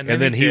 Yeah, and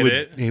then he would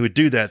did it. he would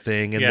do that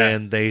thing, and Yeah.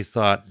 then they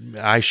thought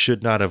I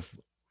should not have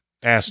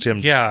asked him.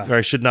 Yeah. or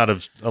I should not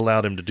have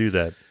allowed him to do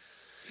that.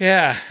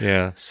 Yeah.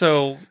 Yeah.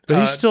 So, But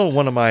he's still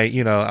one of my,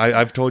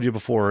 I've told you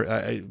before,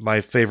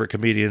 my favorite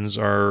comedians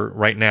are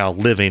right now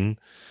living.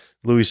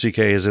 Louis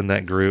C.K. is in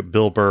that group.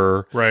 Bill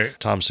Burr, right.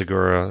 Tom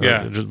Segura,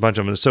 Yeah. just a bunch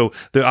of them. So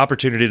the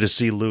opportunity to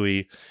see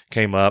Louis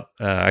came up.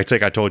 I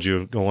think I told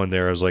you going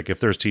there, I was like, if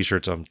there's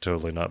T-shirts, I'm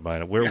totally not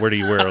buying it. Where do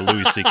you wear a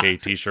Louis C.K.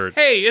 T-shirt?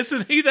 Hey,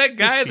 isn't he that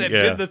guy that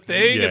Yeah. did the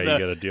thing? Yeah, and you the-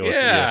 gotta deal with it.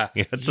 yeah.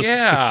 Yeah. It's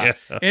Yeah.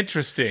 yeah.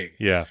 Interesting.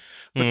 Yeah.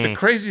 But the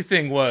crazy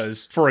thing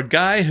was, for a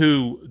guy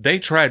who they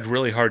tried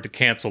really hard to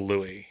cancel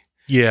Louis,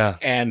 Yeah.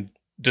 and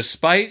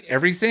despite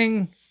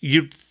everything,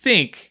 you'd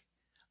think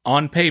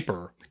on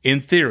paper,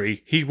 in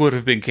theory, he would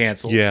have been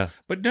canceled. Yeah.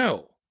 But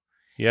no,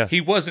 Yeah.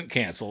 he wasn't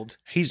canceled.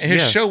 He's And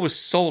his yeah. show was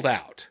sold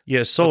out.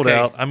 Yeah, sold Okay.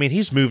 out. I mean,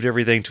 he's moved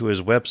everything to his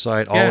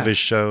website. All Yeah. of his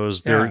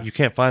shows, Yeah. you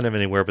can't find them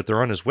anywhere, but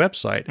they're on his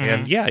website.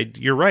 And yeah,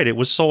 you're right. It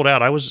was sold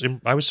out. I was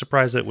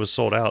surprised that it was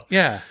sold out.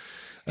 Yeah.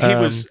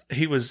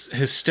 He was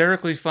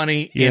hysterically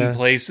funny Yeah. in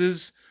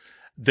places.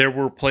 There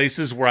were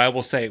places where I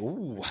will say,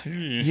 "Ooh,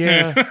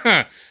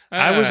 Yeah.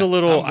 I was a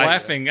little- I'm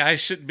laughing. I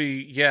should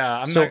be.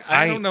 Yeah, So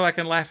I don't know. I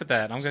can laugh at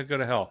that. I'm going to go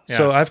to hell. Yeah.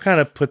 So I've kind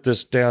of put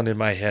this down in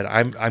my head.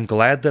 I'm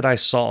glad that I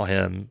saw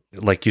him.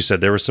 Like you said,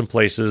 there were some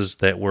places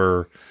that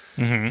were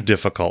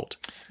difficult.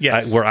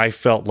 Yes. Where I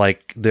felt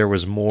like there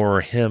was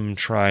more him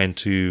trying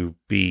to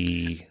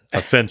be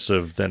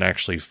offensive than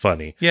actually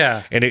funny.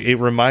 Yeah. And it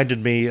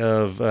reminded me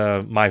of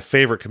my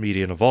favorite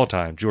comedian of all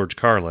time, George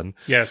Carlin.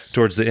 Yes.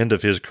 Towards the end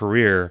of his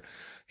career,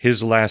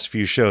 his last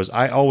few shows,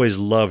 I always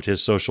loved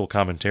his social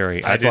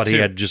commentary. I did thought he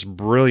too. had just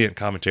brilliant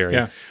commentary.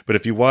 Yeah. But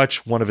if you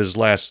watch one or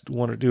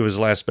two of his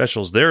last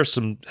specials, there are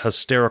some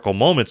hysterical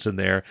moments in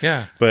there.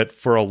 Yeah. But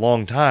for a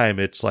long time,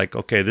 it's like,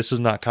 okay, this is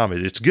not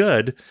comedy. It's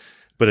good,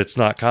 but it's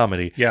not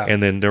comedy. Yeah.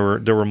 And then there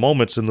were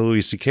moments in the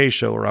Louis C.K.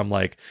 show where I'm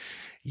like,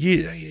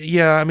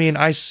 yeah, I mean,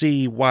 I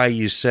see why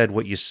you said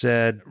what you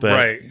said, but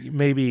Right.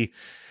 maybe,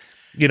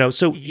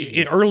 so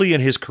early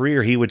in his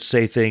career, he would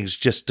say things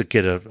just to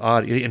get an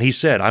audience. And he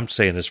said, I'm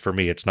saying this for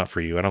me. It's not for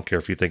you. I don't care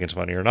if you think it's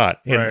funny or not.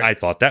 And Right. I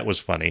thought that was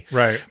funny.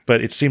 Right.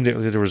 But it seemed that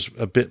there was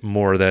a bit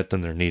more of that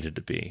than there needed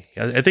to be.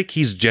 I think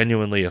he's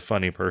genuinely a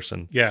funny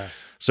person. Yeah.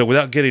 So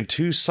without getting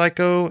too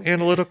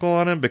psychoanalytical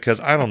on him, because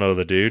I don't know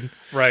the dude,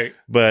 Right.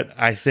 but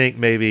I think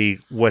maybe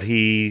what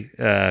he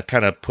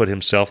kind of put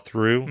himself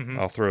through,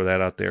 I'll throw that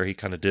out there. He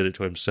kind of did it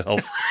to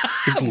himself,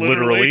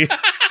 literally.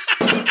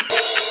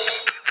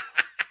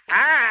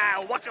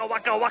 Waka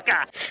waka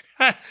waka.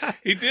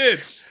 He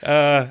did.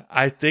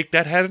 I think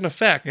that had an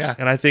effect. Yeah.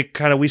 And I think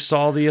kind of we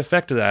saw the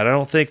effect of that. I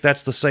don't think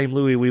that's the same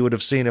Louis we would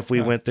have seen if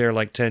we went there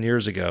like 10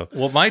 years ago.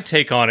 Well, my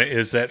take on it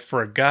is that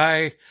for a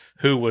guy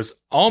who was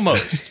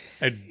almost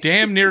a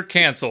damn near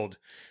canceled,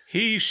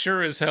 he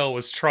sure as hell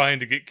was trying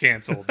to get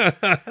canceled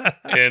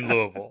in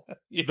Louisville.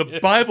 The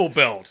Bible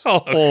Belt.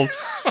 Oh,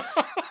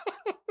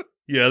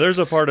 yeah, there's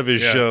a part of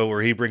his Yeah. show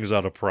where he brings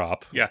out a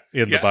prop Yeah.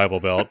 in the Yeah. Bible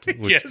Belt,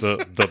 which Yes.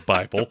 the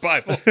Bible.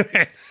 Bible.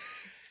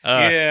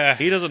 Yeah.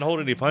 He doesn't hold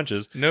any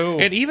punches. No.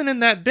 And even in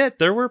that bit,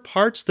 there were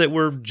parts that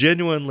were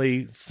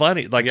genuinely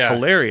funny, like Yeah.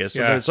 hilarious.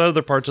 And Yeah. there's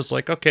other parts that's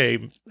like, okay,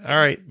 all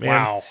right, man.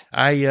 Wow.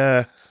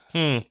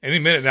 Any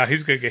minute now,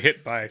 he's going to get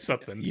hit by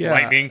something. Yeah.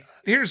 Lightning.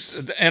 Here's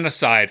an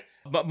aside.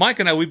 But Mike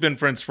and I, we've been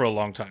friends for a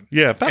long time.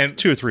 Yeah, about And-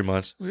 2 or 3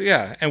 months.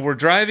 Yeah, and we're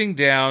driving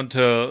down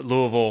to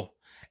Louisville,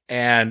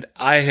 and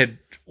I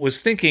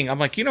was thinking, I'm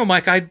like,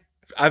 Mike,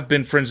 I've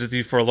been friends with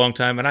you for a long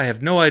time, and I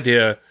have no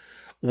idea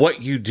what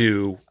you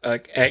do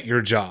at your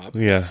job.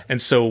 Yeah.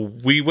 And so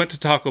we went to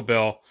Taco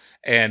Bell,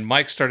 and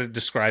Mike started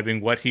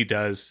describing what he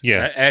does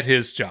at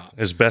his job.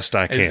 As best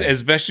I can.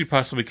 As best you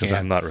possibly can. Because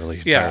I'm not really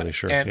entirely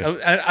sure. And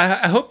Yeah.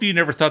 I hope you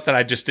never thought that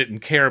I just didn't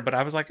care, but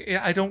I was like,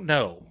 I don't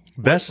know.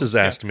 Bess has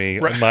asked me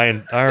Right.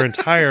 our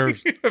entire.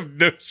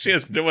 She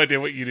has no idea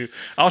what you do.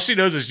 All she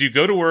knows is you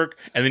go to work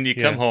and then you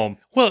come home.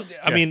 Well,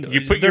 I Yeah. mean,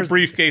 you put your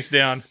briefcase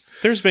down.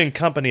 There's been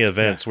company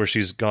events where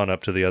she's gone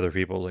up to the other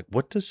people like,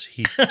 "What does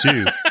he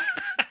do?"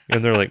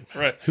 And they're like,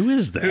 Right. "Who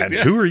is that?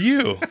 Yeah. Who are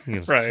you?"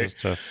 Right.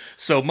 So,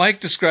 So Mike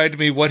described to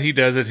me what he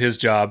does at his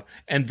job.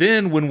 And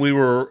then when we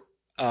were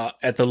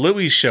at the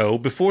Louis show,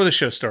 before the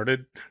show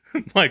started,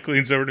 Mike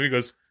leans over to me and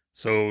goes,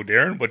 "So,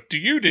 Darren, what do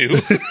you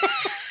do?"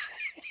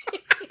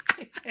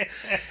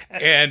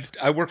 And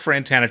I work for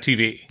Antenna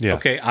TV. Yeah.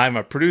 Okay. I'm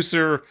a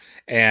producer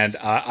and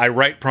I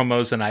write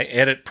promos and I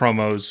edit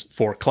promos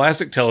for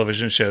classic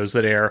television shows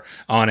that air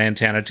on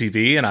Antenna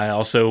TV. And I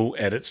also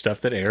edit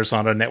stuff that airs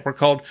on a network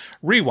called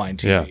Rewind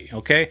TV.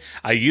 Okay.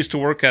 I used to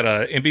work at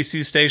a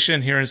NBC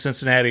station here in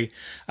Cincinnati.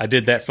 I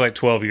did that for like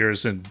 12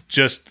 years. And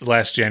just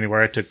last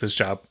January, I took this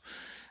job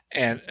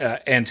and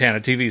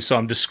Antenna TV. So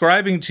I'm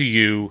describing to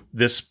you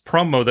this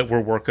promo that we're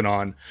working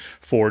on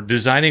for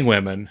Designing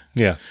Women.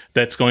 Yeah.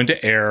 That's going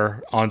to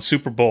air on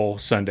Super Bowl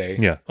Sunday.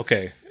 Yeah.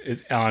 Okay.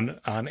 On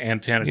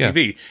Antenna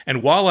TV.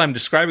 And while I'm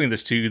describing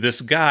this to you, this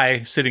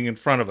guy sitting in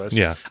front of us,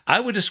 I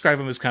would describe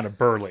him as kind of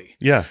burly.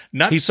 Yeah.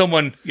 Not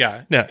someone, who he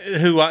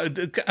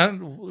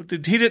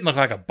didn't look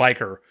like a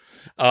biker.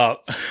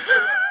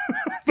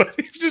 But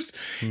he just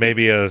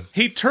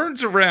he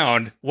turns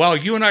around while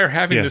you and I are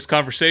having this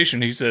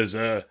conversation. He says,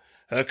 how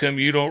come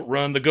you don't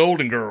run the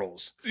Golden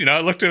Girls? You know,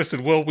 I looked at him and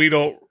said, well, we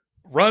don't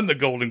run the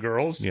Golden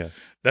Girls. Yeah.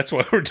 That's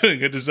why we're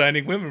doing a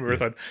Designing Women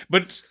marathon.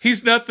 But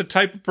he's not the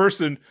type of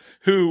person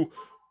who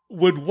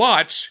would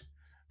watch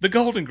the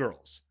Golden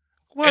Girls.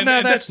 Well,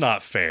 that's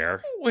not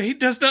fair. Well, he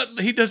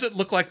doesn't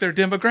look like their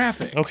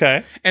demographic.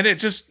 Okay. And it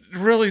just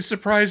really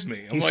surprised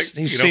me.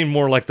 He's seen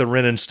more like the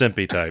Ren and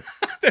Stimpy type.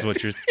 That's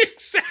what you're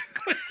Exactly.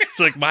 It's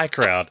like my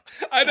crowd.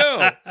 I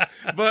know.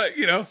 But,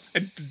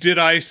 did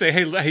I say,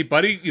 hey,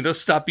 buddy,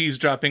 stop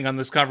eavesdropping on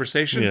this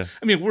conversation? Yeah.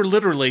 I mean, we're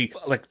literally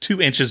like 2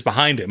 inches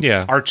behind him.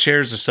 Yeah. Our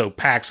chairs are so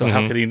packed, so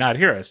how could he not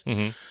hear us?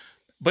 Mm-hmm.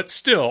 But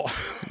still,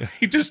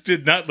 he just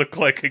did not look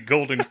like a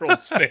Golden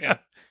Girls fan.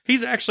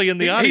 He's actually in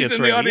the audience. He's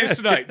in the audience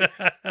tonight.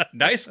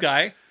 Nice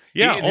guy.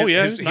 Yeah. He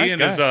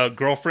and his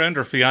girlfriend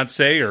or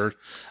fiance, or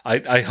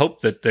I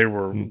hope that they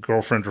were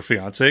girlfriend or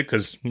fiance,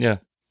 because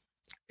get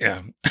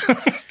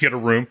a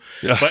room.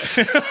 Yeah.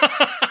 But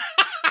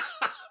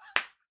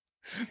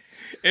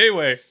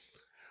anyway,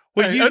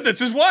 that's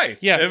his wife.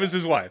 Yeah, it was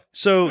his wife.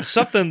 So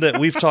something that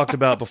we've talked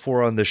about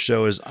before on this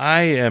show is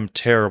I am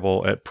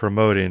terrible at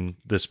promoting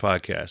this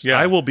podcast. Yeah.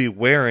 I will be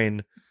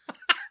wearing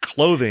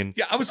clothing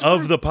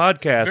of the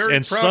podcast,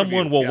 and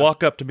someone will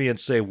walk up to me and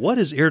say, "What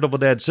is Irritable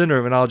Dad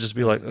Syndrome?" And I'll just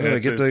be like,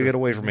 "Get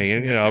away from me!"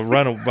 And I'll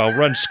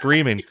run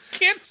screaming.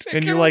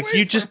 And you're like,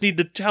 you just need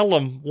to tell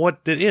them what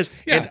it is.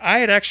 Yeah. And I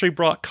had actually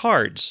brought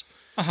cards.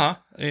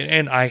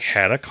 And I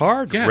had a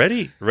card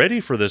ready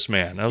for this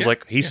man. I was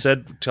like, he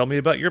said, "Tell me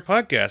about your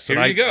podcast." And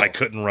I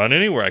couldn't run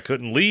anywhere. I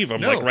couldn't leave.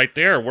 I'm like right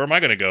there. Where am I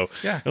going to go?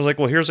 Yeah. I was like,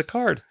 well, here's a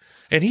card,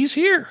 and he's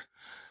here.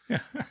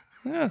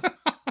 Yeah.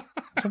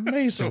 It's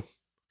amazing.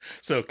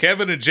 So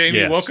Kevin and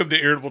Jamie, welcome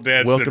to Irritable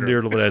Dad Syndrome. Welcome to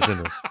Irritable Dad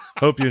Syndrome.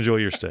 Hope you enjoy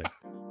your stay.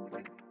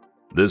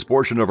 This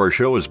portion of our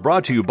show is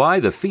brought to you by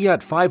the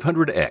Fiat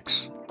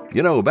 500X.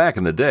 You know, back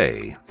in the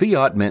day,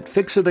 Fiat meant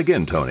fix it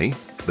again, Tony.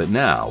 But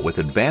now, with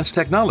advanced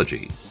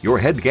technology, your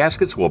head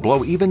gaskets will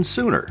blow even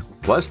sooner.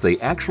 Plus, they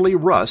actually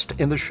rust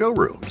in the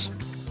showrooms.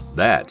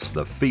 That's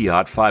the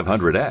Fiat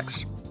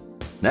 500X.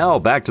 Now,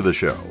 back to the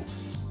show.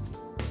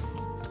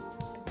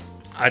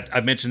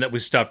 I mentioned that we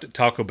stopped at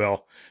Taco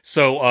Bell.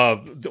 So,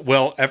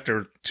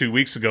 after 2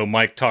 weeks ago,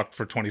 Mike talked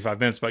for 25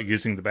 minutes about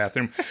using the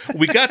bathroom.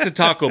 We got to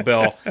Taco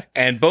Bell,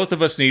 and both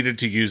of us needed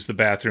to use the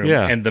bathroom.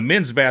 Yeah. And the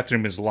men's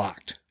bathroom is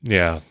locked.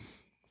 Yeah.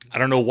 I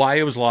don't know why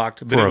it was locked,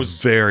 but For it was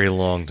a very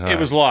long time. It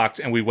was locked,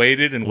 and we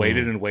waited and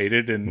waited and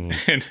waited, and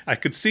I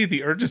could see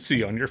the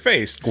urgency on your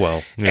face.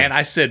 Well, yeah. And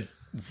I said,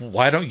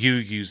 "Why don't you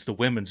use the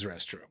women's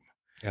restroom?"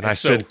 And I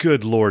said,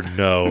 "Good Lord,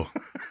 no!"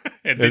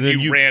 and then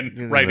you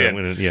ran right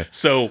in. Yeah.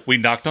 So we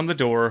knocked on the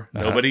door.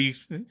 Nobody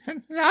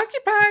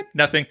occupied.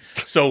 Nothing.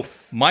 So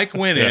Mike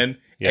went in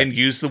and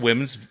used the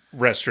women's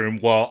restroom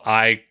while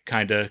I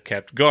kind of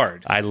kept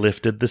guard. I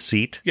lifted the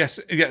seat. Yes.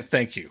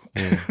 Thank you.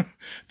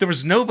 There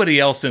was nobody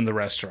else in the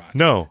restaurant.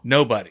 No.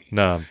 Nobody.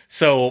 No.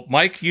 So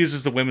Mike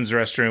uses the women's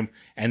restroom,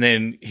 and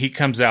then he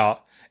comes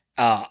out.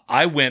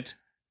 I went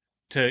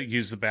to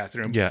use the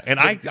bathroom. Yeah, and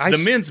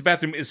the men's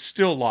bathroom is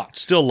still locked.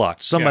 Still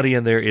locked. Somebody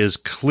in there is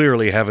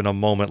clearly having a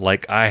moment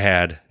like I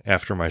had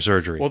after my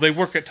surgery. Well, they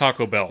work at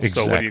Taco Bell,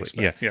 exactly. So what do you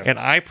expect? Yeah. And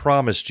I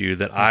promised you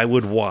that I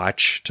would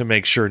watch to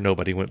make sure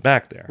nobody went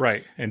back there.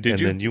 Right. And did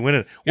you? And then you went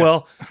in. Yeah.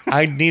 Well,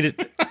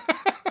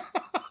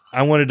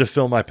 I wanted to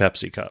fill my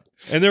Pepsi cup.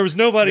 And there was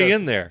nobody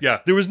in there.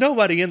 Yeah. There was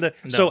nobody in the...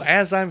 No. So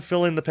as I'm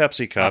filling the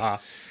Pepsi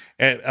cup,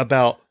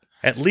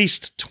 at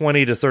least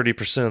 20 to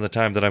 30% of the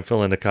time that I'm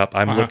filling the cup,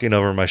 I'm looking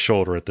over my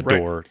shoulder at the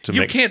door to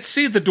You can't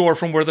see the door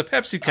from where the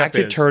Pepsi cup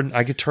is.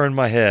 I could turn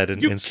my head and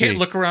see. You can't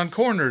look around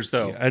corners,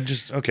 though.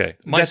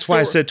 That's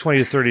why I said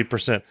 20 to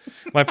 30%.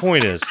 My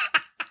point is,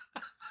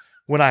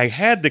 when I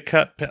had the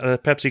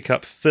Pepsi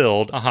cup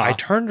filled, I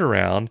turned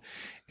around,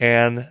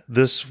 and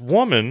this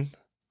woman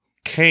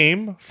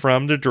came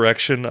from the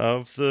direction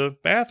of the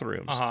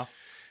bathrooms.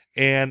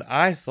 And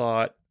I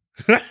thought,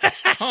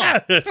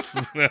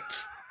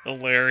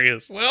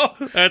 Hilarious. Well,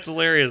 That's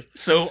hilarious.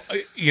 so,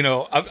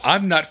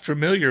 I'm not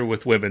familiar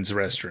with women's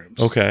restrooms.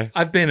 Okay.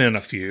 I've been in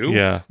a few.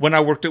 Yeah. When I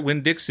worked at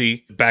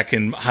Winn-Dixie back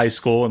in high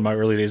school in my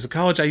early days of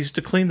college, I used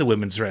to clean the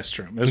women's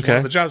restroom. It was one Okay.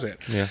 of the jobs I had.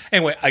 Yeah.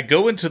 Anyway, I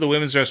go into the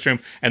women's restroom,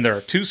 and there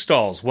are two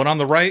stalls, one on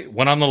the right,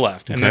 one on the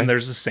left, and Okay. then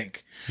there's a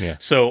sink. Yeah.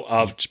 So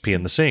Just pee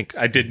in the sink.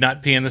 I did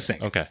not pee in the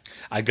sink. Okay.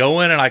 I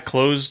go in and I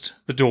closed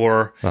the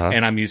door, Uh-huh.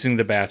 and I'm using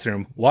the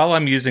bathroom. While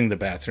I'm using the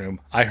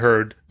bathroom, I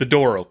heard the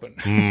door open,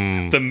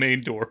 the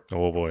main door.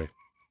 Oh boy.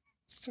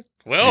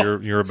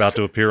 Well, You're about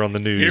to appear on the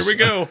news. here we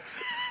go.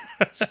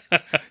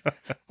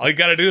 All you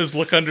got to do is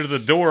look under the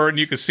door, and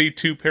you can see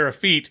 2 pair of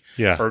feet.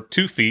 Yeah. Or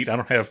 2 feet. I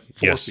don't have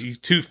 4 Yes.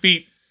 feet. 2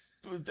 feet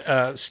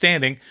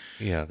standing.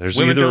 Yeah. There's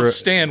Women either don't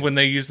stand when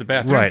they use the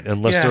bathroom. right,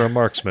 unless Yeah. they're a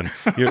marksman.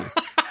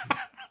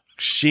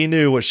 She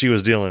knew what she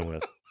was dealing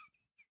with.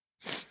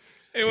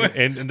 Anyway,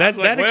 And that, was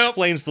like, well-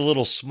 explains the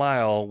little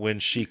smile when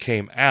she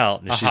came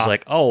out, and she's Uh-huh.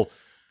 like, "Oh,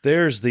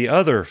 there's the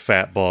other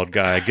fat bald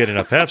guy getting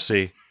a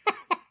Pepsi."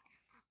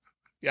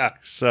 yeah.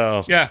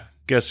 So Yeah.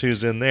 guess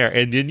who's in there?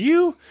 And then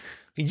you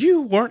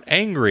weren't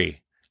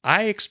angry.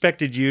 I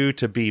expected you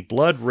to be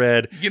blood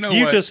red. You know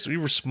what? You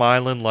were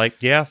smiling like,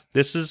 yeah, it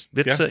is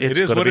it's what going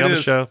to it be on the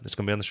is. show. It's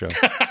going to be on the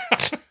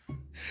show.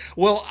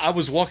 Well, I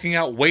was walking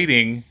out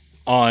waiting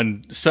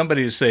on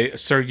somebody to say,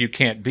 "Sir, you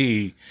can't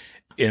be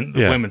in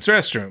the Yeah. women's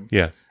restroom."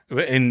 Yeah.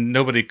 And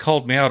nobody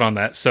called me out on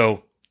that.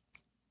 So,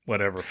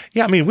 whatever.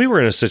 Yeah, I mean, we were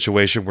in a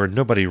situation where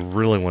nobody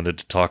really wanted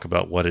to talk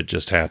about what had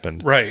just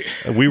happened. Right.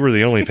 We were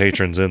the only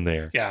patrons in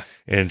there. Yeah.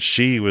 And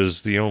she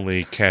was the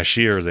only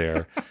cashier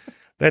there.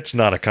 That's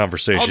not a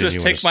conversation I'll just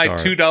you take want my to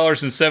start.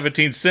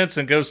 $2.17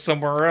 and go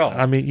somewhere else.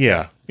 I mean,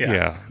 yeah. Yeah.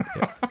 Yeah.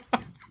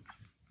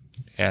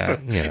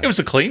 Yeah. It was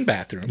a clean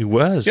bathroom. It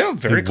was. Yeah,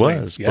 very it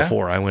clean. was. Yeah.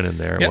 Before I went in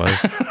there, it Yeah. was.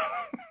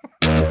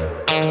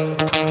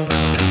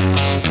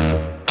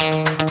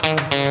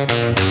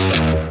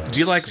 Do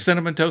you like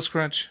Cinnamon Toast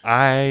Crunch?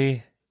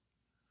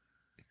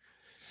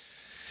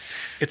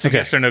 It's a Okay.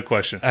 yes or no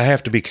question. I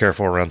have to be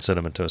careful around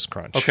Cinnamon Toast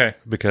Crunch. Okay.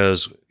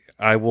 Because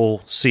I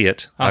will see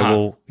it. I Uh-huh.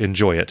 will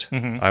enjoy it.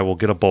 I will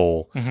get a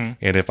bowl.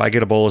 And if I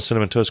get a bowl of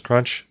Cinnamon Toast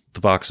Crunch,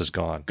 the box is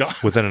gone.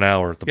 Within an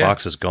hour, the Yeah.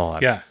 box is gone.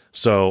 Yeah.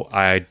 So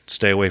I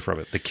stay away from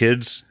it. The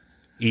kids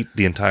eat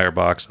the entire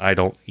box. I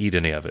don't eat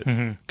any of it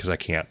because I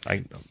can't.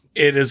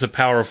 It is a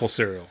powerful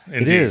cereal.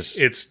 Indeed. is.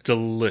 It's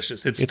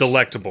delicious. It's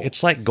delectable.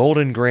 It's like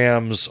Golden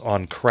Grams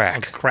on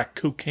crack. crack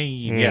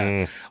cocaine.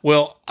 Yeah.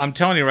 Well, I'm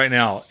telling you right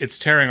now, it's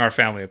tearing our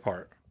family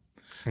apart.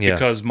 Yeah.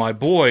 Because my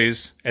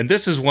boys, and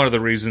this is one of the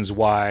reasons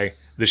why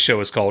the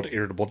show is called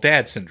Irritable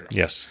Dad Syndrome.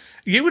 Yes.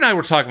 You and I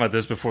were talking about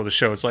this before the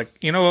show. It's like,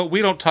 you know what?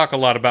 We don't talk a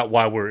lot about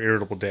why we're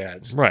irritable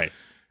dads. Right.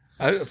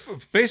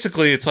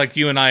 Basically, it's like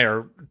you and I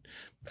are.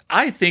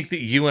 I think that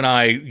you and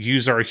I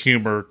use our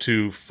humor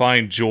to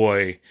find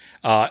joy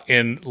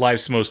in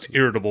life's most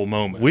irritable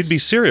moments. We'd be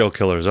serial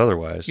killers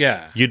otherwise.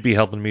 Yeah. You'd be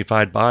helping me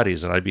find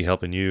bodies, and I'd be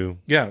helping you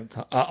Yeah.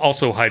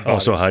 Also hide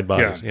bodies. also hide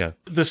bodies. Yeah.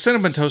 The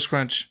Cinnamon Toast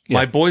Crunch,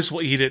 my boys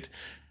will eat it,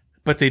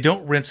 but they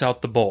don't rinse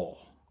out the bowl.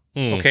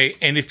 Okay.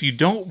 And if you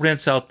don't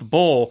rinse out the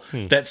bowl,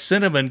 that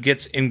cinnamon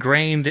gets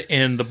ingrained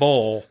in the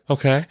bowl,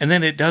 Okay. and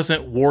then it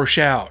doesn't wash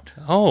out.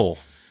 Oh,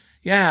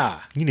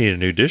 Yeah. you need a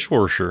new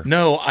dishwasher.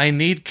 No, I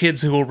need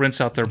kids who will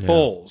rinse out their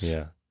bowls.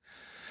 Yeah.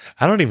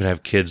 I don't even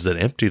have kids that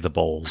empty the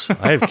bowls.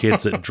 I have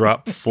kids that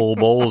drop full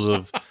bowls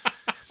of.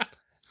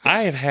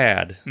 I have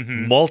had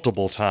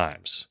multiple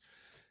times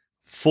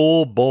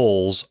full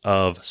bowls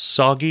of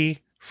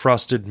soggy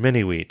frosted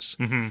mini wheats.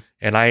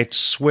 And I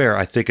swear,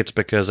 I think it's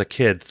because a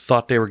kid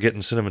thought they were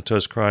getting Cinnamon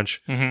Toast Crunch,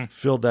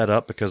 filled that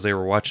up because they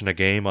were watching a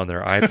game on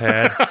their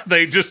iPad.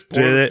 They just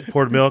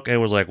poured milk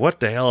and was like, what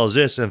the hell is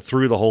this? And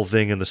threw the whole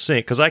thing in the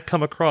sink. Because I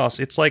come across,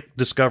 it's like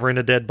discovering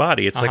a dead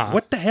body. It's like,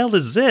 what the hell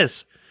is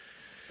this?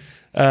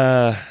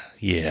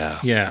 Yeah.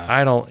 Yeah.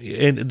 I don't,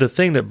 and the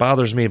thing that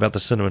bothers me about the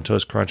Cinnamon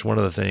Toast Crunch, one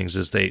of the things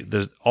is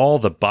there's all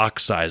the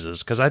box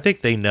sizes, because I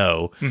think they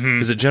know.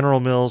 Is it General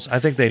Mills? I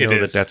think they know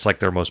that is. that's like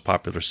their most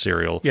popular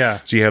cereal. Yeah.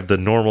 So you have the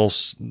normal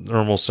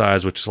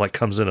size, which like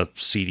comes in a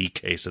CD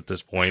case at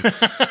this point.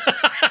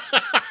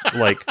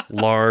 Like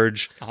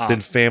large,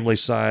 then family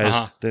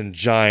size, then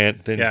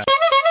giant, then Yeah.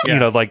 you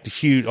know, like the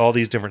huge, all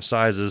these different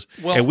sizes.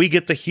 Well- and we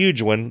get the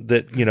huge one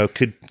that, you know,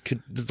 could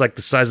like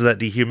the size of that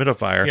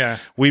dehumidifier. Yeah.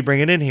 We bring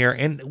it in here,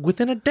 and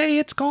within a day,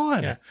 it's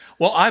gone. Yeah.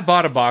 Well, I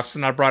bought a box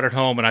and I brought it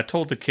home, and I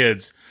told the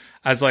kids,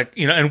 I was like,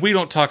 you know, and we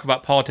don't talk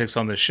about politics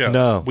on this show.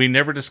 No. We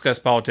never discuss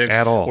politics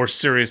At all. or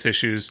serious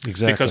issues.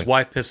 Exactly. Because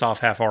why piss off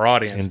half our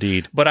audience?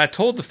 Indeed. But I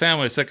told the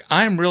family, it's like,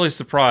 I'm really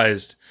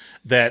surprised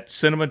that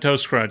Cinnamon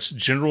Toast Crunch,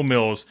 General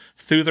Mills,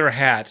 threw their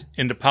hat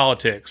into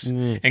politics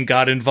and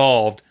got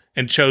involved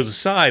and chose a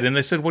side. And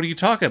they said, what are you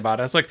talking about?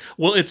 I was like,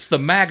 well, it's the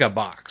MAGA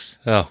box.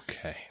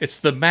 Okay. It's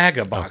the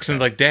MAGA box. And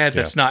like, Dad,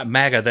 that's not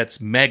MAGA,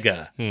 that's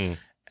mega. And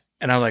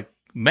I'm like,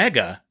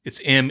 mega? It's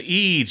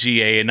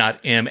MEGA and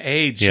not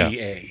MAGA.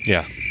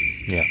 Yeah.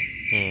 Yeah.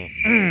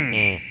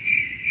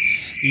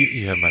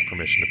 You have my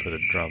permission to put a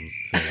drum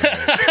thing on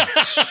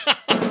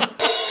there.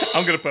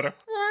 I'm going to put a...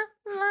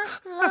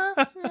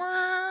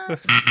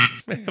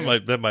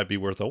 that might be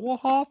worth a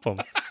waffle.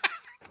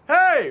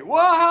 Hey,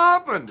 what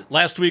happened?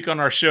 Last week on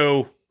our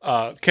show,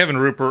 Kevin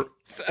Rupert,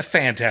 a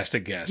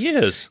fantastic guest. He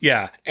is.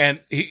 Yeah,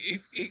 and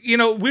he,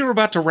 we were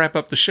about to wrap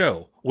up the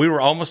show. We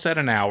were almost at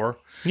an hour.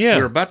 Yeah.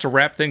 We were about to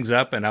wrap things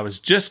up, and I was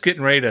just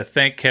getting ready to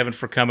thank Kevin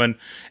for coming.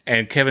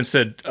 And Kevin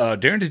said,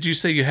 Darren, did you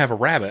say you have a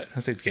rabbit?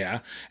 I said, yeah.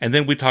 And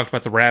then we talked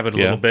about the rabbit a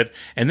little bit.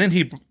 And then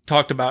he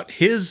talked about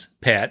his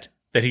pet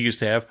that he used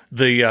to have,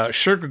 the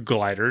sugar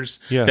gliders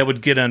that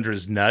would get under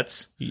his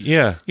nuts.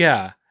 Yeah.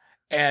 Yeah.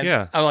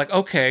 And I'm like,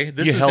 okay,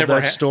 this you has held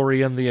never that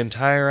story in the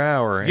entire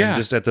hour, and Yeah.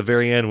 just at the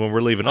very end when we're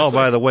leaving. That's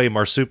By the way,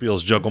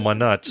 marsupials juggle my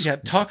nuts. Yeah,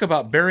 talk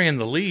about burying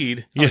the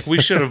lead. Like, we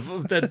should have.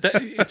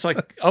 It's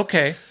like,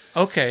 okay.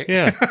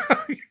 Yeah.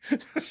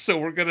 So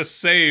we're going to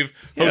save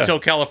Hotel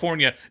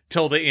California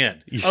till the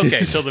end.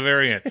 Okay, till the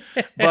very end.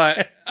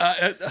 But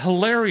a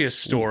hilarious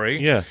story.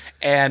 Yeah.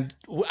 And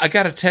I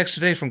got a text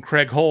today from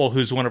Craig Hole,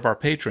 who's one of our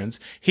patrons.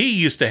 He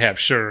used to have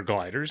sugar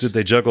gliders. Did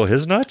they juggle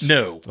his nuts?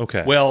 No.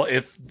 Okay. Well,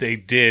 if they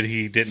did,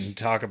 he didn't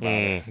talk about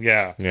it.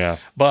 Yeah. Yeah.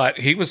 But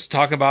he was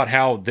talking about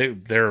how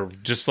they're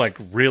just like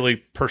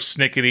really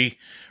persnickety,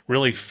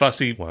 really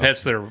fussy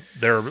pets. They're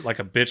like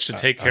a bitch to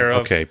take care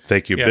of. Okay,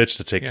 thank you, Yeah. bitch,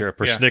 to take care of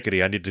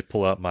persnickety. I need to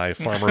pull out my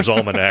Farmer's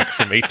Almanac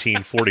from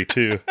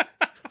 1842.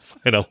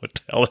 Find out what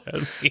the hell that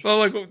means. Well,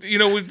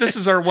 like, this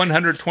is our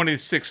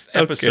 126th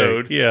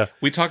episode. Okay, yeah.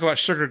 We talk about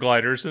sugar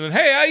gliders, and then,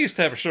 hey, I used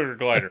to have a sugar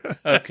glider.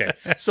 Okay.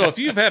 So if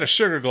you've had a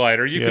sugar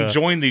glider, you can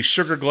join the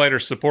Sugar Glider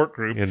support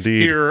group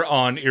Indeed. here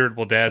on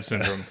Irritable Dad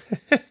Syndrome.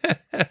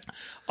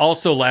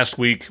 Also, last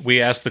week,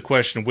 we asked the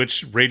question,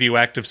 which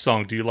radioactive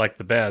song do you like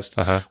the best?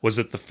 Was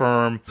it The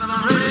Firm?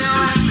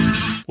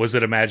 Was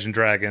it Imagine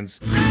Dragons?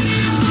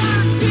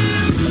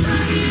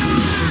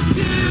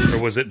 Or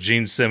was it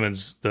Gene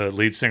Simmons, the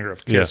lead singer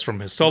of Kiss, from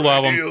his solo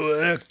album?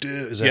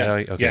 Radioactive. Is that how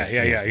you,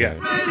 okay. Yeah.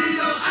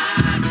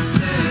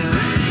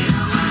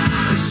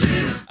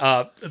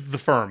 The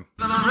Firm.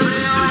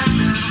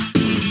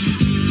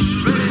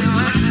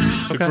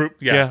 The group,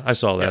 Yeah, I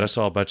saw that. I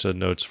saw a bunch of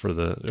notes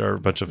a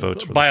bunch of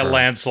votes for by the a Firm.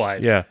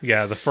 landslide.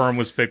 Yeah. The Firm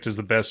was picked as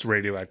the best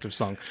radioactive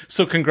song.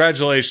 So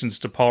congratulations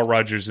to Paul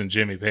Rogers and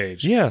Jimmy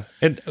Page. Yeah,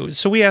 and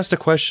so we asked a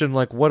question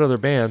like, what other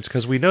bands?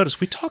 Because we noticed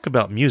we talk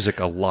about music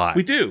a lot.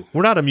 We do.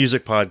 We're not a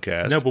music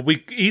podcast. No, but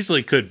we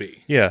easily could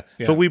be. Yeah,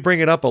 but we bring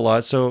it up a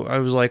lot. So I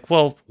was like,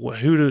 well,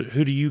 who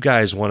do you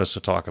guys want us to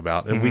talk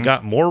about? And we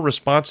got more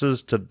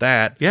responses to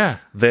that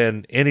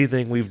than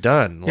anything we've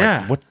done.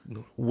 Like, what?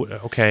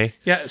 Okay.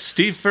 Yeah,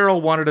 Steve Farrell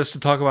wanted us to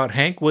talk about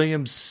Hank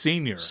Williams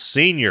Sr.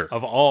 Senior.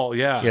 Of all,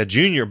 Yeah,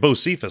 Junior, Bo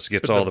Cephas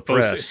gets all the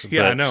press.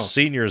 Yeah, but I know.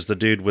 Senior is the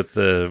dude with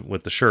the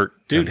shirt.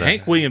 Dude, and the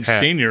Hank Williams hat.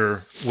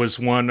 Sr. was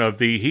one of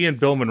he and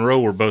Bill Monroe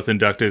were both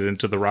inducted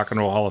into the Rock and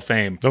Roll Hall of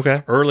Fame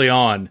early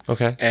on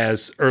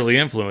as early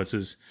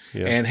influences.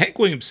 Yeah. And Hank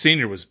Williams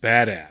Sr. was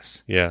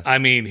badass. Yeah. I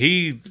mean,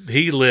 he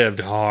lived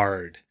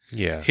hard.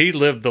 Yeah. He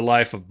lived the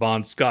life of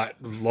Bon Scott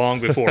long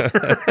before.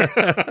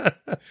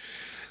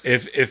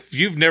 If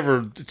you've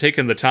never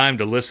taken the time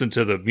to listen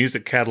to the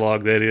music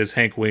catalog that is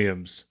Hank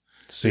Williams,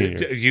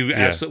 Senior. you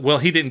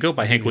absolutely he didn't go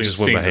by Hank Williams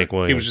just went by Sr. Hank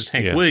Williams. He was just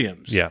Hank Yeah.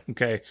 Williams. Yeah.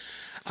 Okay.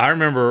 I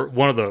remember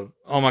one of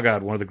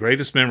the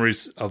greatest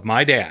memories of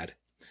my dad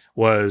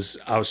was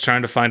I was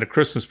trying to find a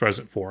Christmas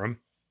present for him.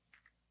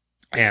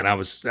 And I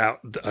was out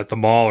at the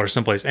mall or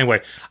someplace.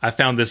 Anyway, I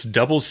found this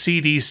double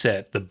CD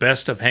set, the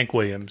best of Hank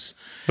Williams.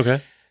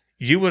 Okay.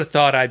 You would have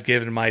thought I'd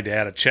given my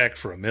dad a check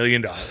for $1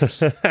 million.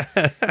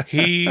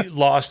 He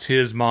lost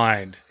his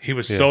mind. He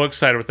was so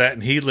excited with that,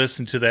 and he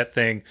listened to that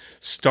thing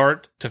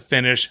start to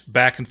finish,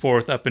 back and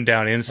forth, up and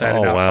down, inside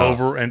and out,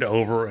 over and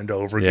over and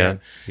over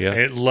again. Yeah. And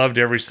it loved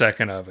every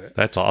second of it.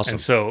 That's awesome.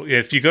 And so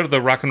if you go to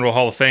the Rock and Roll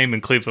Hall of Fame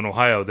in Cleveland,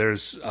 Ohio,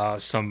 there's I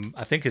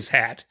think his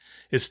hat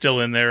is still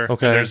in there.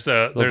 Okay. There's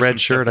the some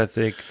red shirt, stuff. I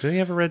think. Did he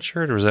have a red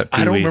shirt, or was that I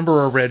don't Pee-wee?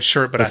 remember a red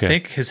shirt, but Okay. I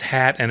think his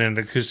hat and an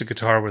acoustic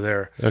guitar were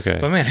there. Okay.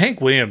 But man,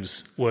 Hank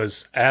Williams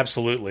was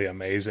absolutely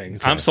amazing.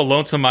 I'm So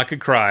Lonesome I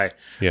Could Cry.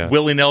 Yeah.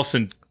 Willie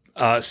Nelson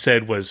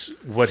said was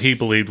what he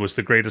believed was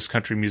the greatest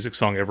country music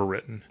song ever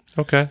written.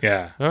 Okay.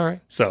 Yeah. All right.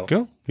 So,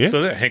 Cool. Yeah.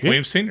 So there, Hank Yeah.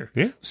 Williams Sr.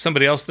 Yeah.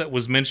 Somebody else that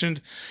was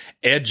mentioned,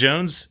 Ed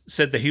Jones,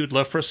 said that he would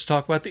love for us to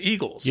talk about the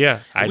Eagles. Yeah.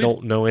 I We've-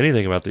 don't know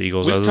anything about the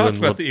Eagles We've other talked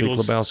than about the Big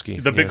Eagles.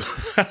 Lebowski. The Big Yeah.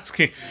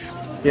 Lebowski.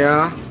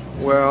 Yeah,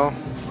 well,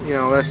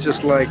 that's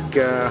just like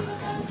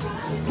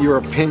your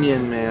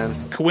opinion,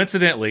 man.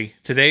 Coincidentally,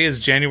 today is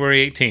January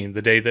 18,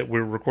 the day that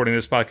we're recording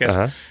this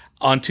podcast.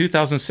 On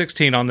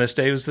 2016, on this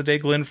day, was the day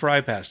Glenn Fry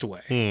passed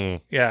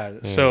away. Yeah.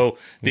 So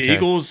the Okay.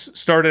 Eagles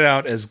started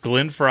out as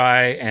Glenn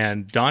Fry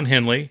and Don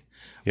Henley.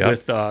 Yep.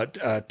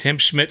 With Tim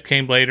Schmidt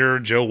came later,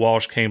 Joe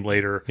Walsh came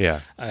later, Yeah.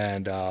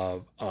 and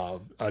Don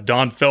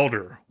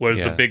Felder was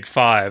Yeah. the big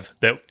five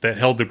that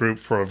held the group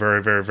for a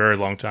very, very, very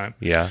long time.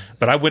 Yeah.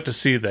 But I went to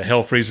see the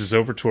Hell Freezes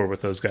Over tour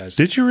with those guys.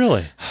 Did you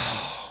really?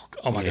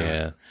 Oh my Yeah.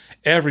 god!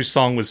 Every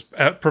song was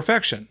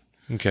perfection.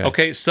 Okay.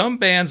 Okay, some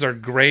bands are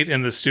great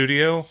in the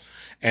studio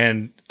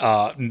and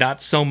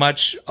not so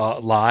much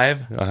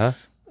live. Uh-huh.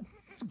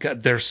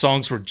 God, their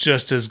songs were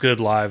just as good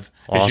live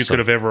as you Awesome. could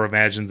have ever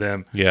imagined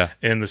them Yeah.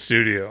 in the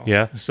studio.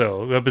 Yeah.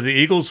 So, but the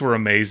Eagles were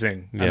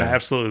amazing, and I Yeah.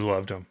 absolutely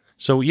loved them.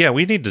 So yeah,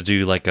 we need to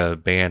do like a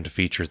band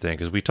feature thing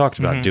because we talked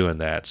about doing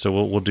that. So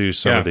we'll do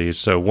some of these.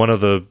 So one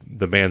of the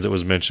bands that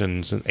was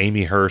mentioned,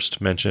 Amy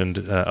Hurst mentioned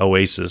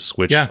Oasis,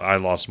 which I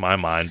lost my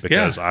mind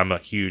because I'm a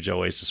huge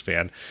Oasis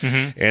fan,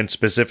 and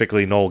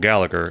specifically Noel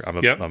Gallagher.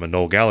 I'm a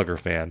Noel Gallagher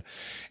fan.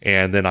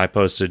 And then I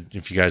posted,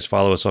 if you guys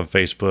follow us on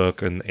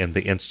Facebook and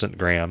the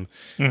Instagram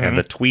and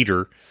the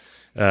Tweeter,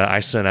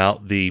 I sent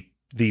out the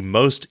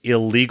most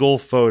illegal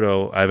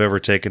photo I've ever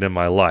taken in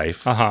my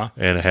life, and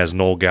it has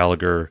Noel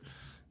Gallagher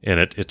in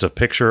it. It's a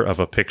picture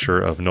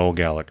of Noel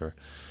Gallagher,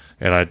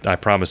 and I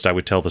promised I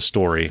would tell the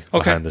story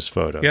behind this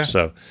photo. Yeah.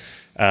 So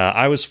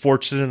I was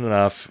fortunate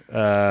enough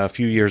a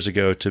few years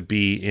ago to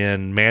be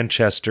in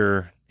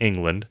Manchester,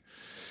 England,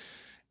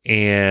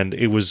 and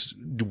it was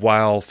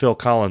while Phil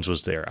Collins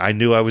was there. I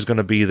knew I was going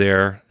to be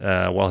there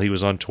while he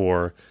was on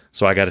tour,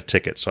 so I got a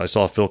ticket. So I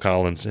saw Phil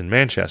Collins in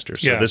Manchester.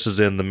 So this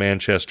is in the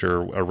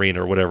Manchester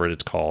Arena or whatever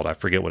it's called. I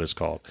forget what it's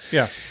called.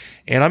 Yeah.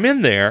 And I'm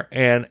in there,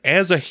 and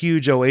as a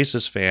huge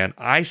Oasis fan,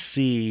 I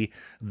see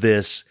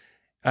this.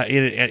 I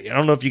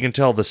don't know if you can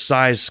tell the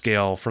size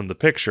scale from the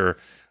picture,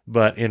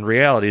 but in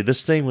reality,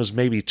 this thing was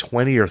maybe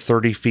 20 or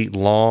 30 feet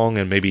long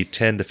and maybe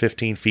 10 to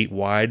 15 feet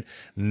wide.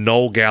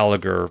 Noel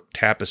Gallagher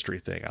tapestry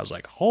thing. I was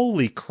like,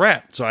 holy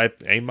crap. So I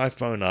aim my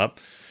phone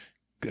up,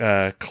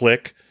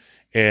 click,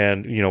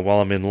 and, while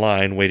I'm in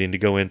line waiting to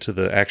go into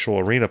the actual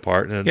arena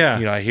part, and,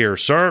 I hear,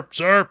 sir.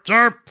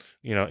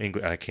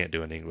 English, I can't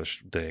do an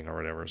English thing or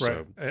whatever.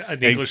 So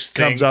an English he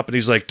comes up and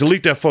he's like,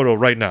 delete that photo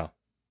right now.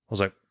 I was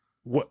like,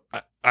 what?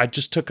 I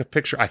just took a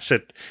picture. I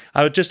said,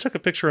 I just took a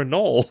picture of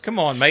Noel. Come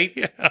on, mate.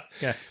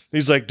 Yeah.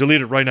 He's like, delete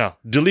it right now.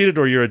 Delete it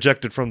or you're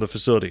ejected from the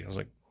facility. I was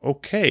like,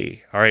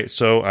 okay. All right.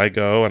 So I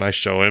go and I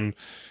show him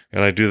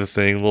and I do the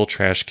thing, little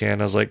trash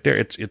can. I was like, there,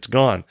 it's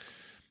gone.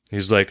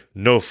 He's like,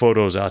 no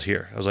photos out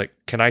here. I was like,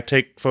 can I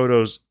take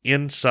photos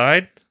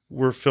inside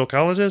where Phil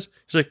Collins is?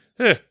 He's like,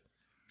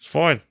 it's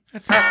fine.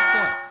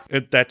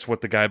 That's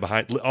what the guy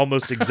behind,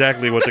 almost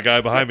exactly what the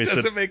guy behind me said.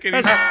 Doesn't make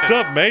any That's sense.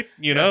 dumb, mate.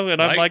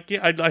 And I'm like, yeah.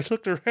 I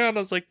looked around.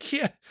 I was like,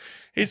 yeah.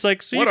 He's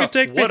like, so you can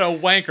take. What a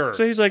wanker.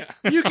 So he's like,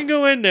 you can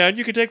go in now and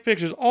you can take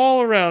pictures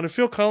all around. And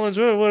Phil Collins,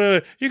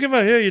 whatever. You come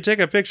out here, you take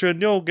a picture of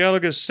Noel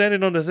Gallagher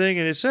standing on the thing,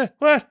 and it's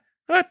what?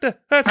 That's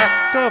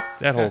dumb.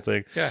 That whole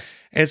thing. Yeah.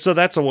 And so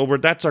that's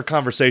our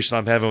conversation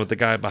I'm having with the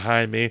guy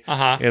behind me.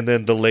 And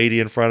then the lady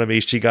in front of me,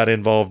 she got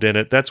involved in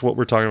it. That's what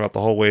we're talking about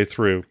the whole way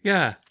through.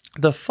 Yeah.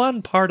 The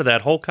fun part of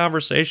that whole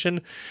conversation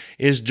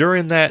is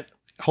during that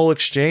whole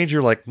exchange,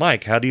 you're like,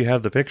 Mike, how do you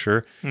have the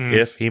picture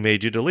if he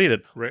made you delete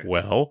it? Right.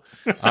 Well,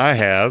 I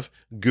have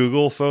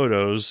Google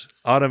Photos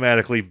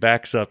automatically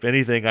backs up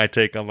anything I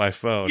take on my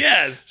phone.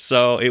 Yes.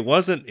 So it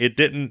wasn't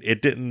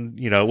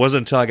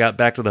until I got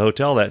back to the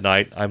hotel that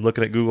night, I'm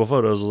looking at Google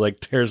Photos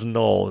like, there's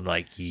Noel. And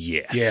like,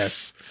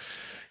 yes.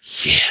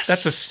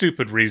 That's a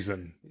stupid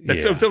reason. He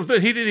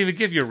didn't even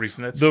give you a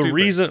reason. That's the stupid.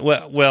 reason.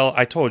 Well,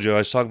 I told you I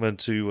was talking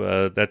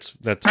to that's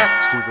stupid.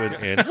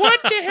 And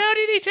what the hell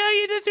did he tell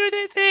you to do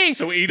that thing?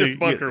 So Edith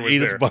Bunker was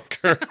Edith there.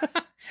 Bunker.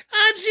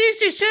 Oh,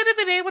 jeez, you should have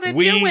been able to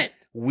do it.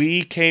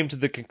 We came to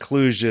the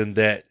conclusion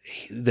that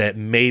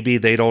maybe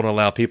they don't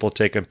allow people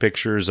taking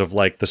pictures of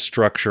like the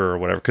structure or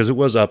whatever because it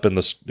was up in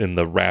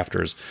the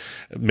rafters.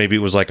 Maybe it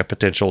was like a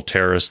potential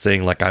terrorist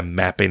thing. Like I'm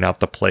mapping out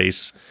the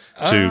place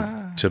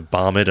to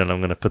bomb it, and I'm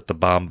going to put the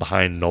bomb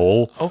behind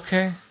Noel.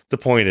 Okay. The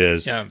point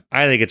is,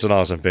 I think it's an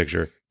awesome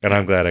picture, and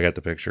I'm glad I got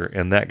the picture.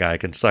 And that guy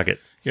can suck it.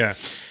 Yeah.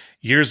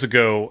 Years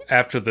ago,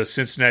 after the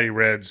Cincinnati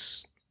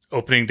Reds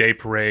opening day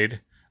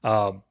parade,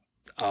 I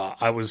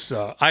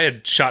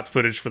had shot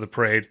footage for the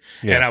parade,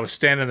 and I was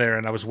standing there,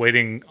 and I was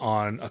waiting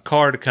on a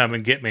car to come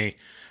and get me.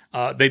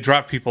 They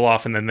dropped people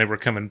off, and then they were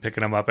coming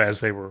picking them up as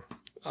they were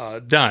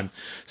done.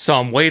 So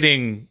I'm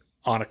waiting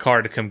on a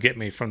car to come get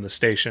me from the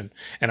station,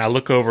 and I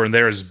look over, and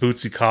there is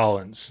Bootsy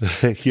Collins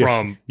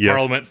from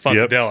Parliament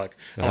Funkadelic.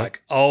 I'm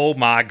like, oh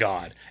my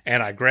God.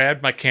 And I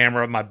grabbed my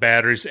camera, my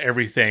batteries,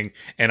 everything,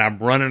 and I'm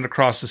running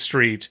across the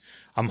street.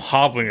 I'm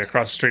hobbling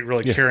across the street,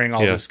 really carrying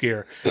all this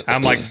gear.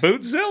 I'm like,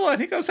 Bootzilla.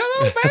 And he goes,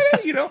 hello,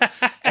 baby,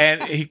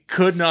 And he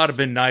could not have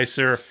been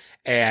nicer.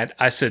 And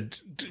I said,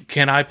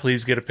 can I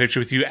please get a picture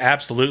with you?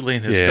 Absolutely.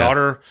 And his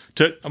daughter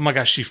took, oh my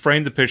gosh, she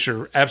framed the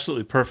picture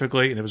absolutely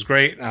perfectly. And it was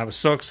great. And I was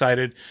so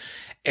excited.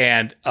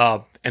 And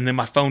then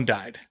my phone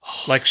died.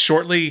 Like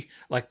shortly,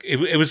 like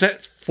it was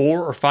at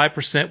 4 or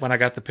 5% when I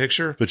got the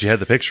picture. But you had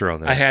the picture on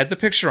there. I had the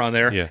picture on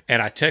there. Yeah.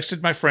 And I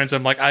texted my friends.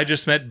 I'm like, I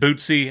just met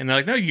Bootsy. And they're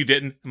like, no, you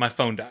didn't. And my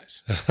phone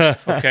dies.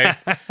 Okay.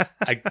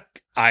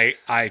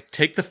 I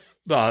take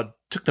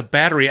took the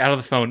battery out of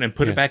the phone and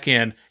put it back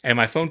in. And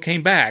my phone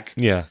came back.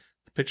 Yeah.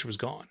 The picture was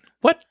gone.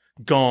 What?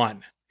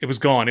 Gone. It was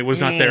gone. It was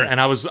not there. And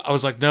I was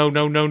like, no.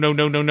 No.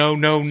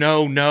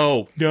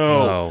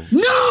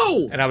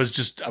 And I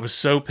was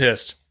so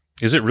pissed.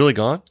 Is it really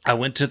gone? I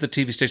went to the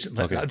TV station.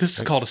 Like, this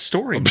is called a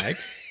story, Mike.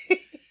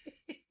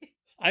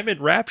 I'm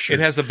enraptured.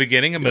 It has a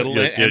beginning, a middle,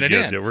 and an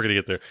end. Yeah, we're gonna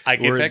get there. I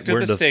get back to we're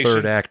the in the station.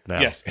 third act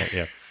now. Yes.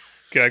 Yeah.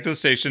 Get back to the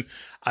station.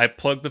 I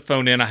plugged the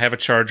phone in. I have a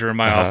charger in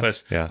my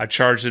office. Yeah. I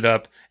charged it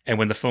up, and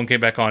when the phone came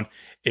back on,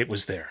 it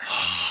was there.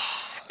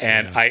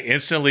 And I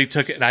instantly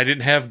took it, and I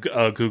didn't have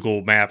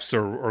Google Maps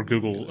or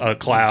Google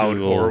Cloud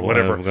or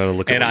whatever.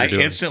 And I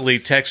instantly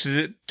texted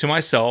it to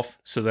myself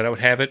so that I would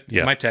have it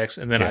in my text,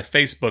 and then I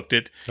Facebooked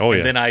it.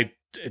 And then I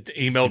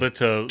emailed it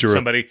to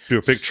somebody.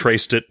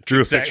 Traced it.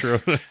 Drew a picture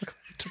of it.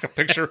 Took a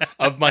picture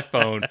of my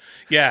phone.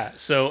 Yeah.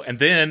 So, and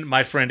then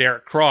my friend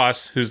Eric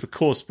Cross, who's the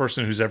coolest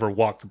person who's ever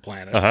walked the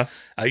planet.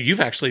 You've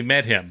actually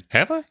met him.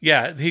 Have I?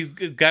 Yeah. He's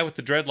the guy with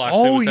the dreadlocks.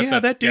 Oh, yeah.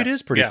 That dude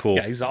is pretty cool.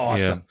 Yeah. He's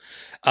awesome.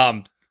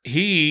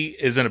 He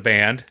is in a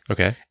band.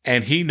 Okay.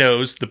 And he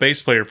knows the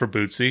bass player for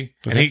Bootsy.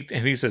 And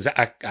he says,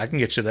 I can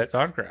get you that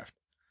autographed.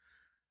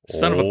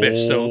 Son of a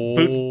bitch. So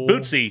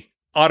Bootsy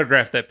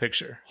autographed that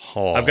picture.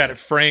 I've got it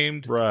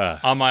framed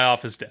on my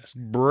office desk.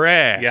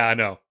 Yeah, I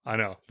know.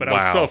 But I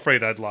was so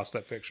afraid I'd lost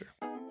that picture.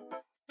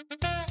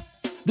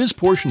 This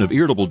portion of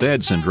Irritable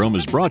Dad Syndrome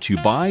is brought to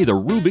you by the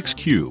Rubik's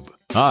Cube.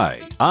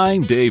 Hi,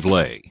 I'm Dave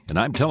Lay, and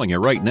I'm telling you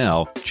right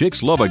now,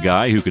 chicks love a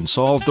guy who can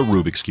solve the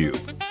Rubik's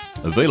Cube.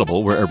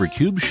 Available wherever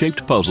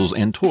cube-shaped puzzles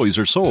and toys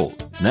are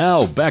sold.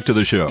 Now, back to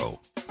the show.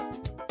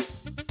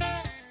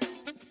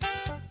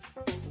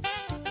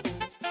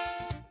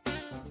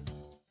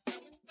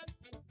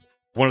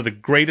 One of the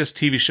greatest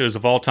TV shows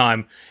of all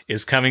time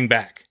is coming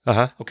back.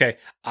 Okay.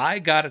 I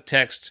got a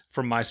text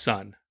from my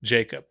son,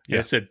 Jacob. And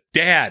it said,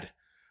 Dad,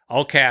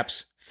 all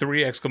caps,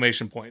 3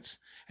 exclamation points.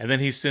 And then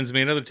he sends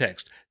me another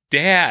text,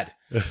 Dad,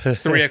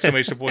 3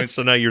 exclamation points.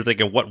 So now you're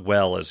thinking, what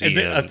well is he and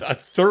then in? a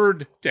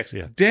third text,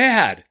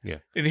 Dad. Yeah.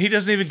 And he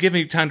doesn't even give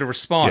me time to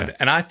respond. Yeah.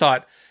 And I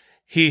thought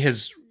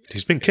he's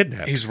been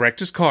kidnapped. He's wrecked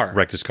his car.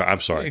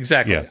 I'm sorry.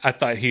 Exactly. Yeah. I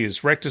thought he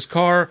has wrecked his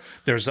car.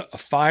 There's a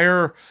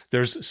fire.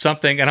 There's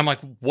something. And I'm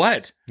like,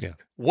 what? Yeah.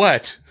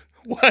 What?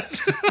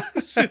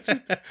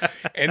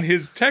 And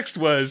his text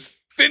was,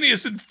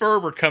 Phineas and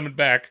Ferb are coming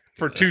back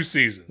for 2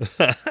 seasons.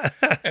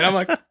 And I'm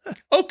like,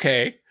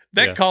 okay.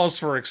 That calls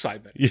for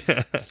excitement.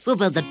 Yeah. We'll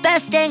build the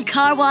best dang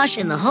car wash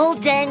in the whole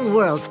dang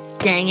world.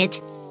 Dang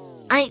it.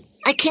 I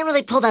can't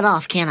really pull that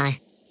off, can I?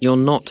 You're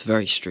not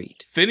very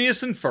street.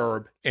 Phineas and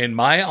Ferb, in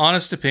my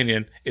honest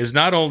opinion, is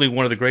not only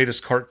one of the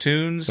greatest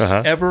cartoons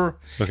ever.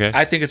 Okay.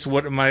 I think it's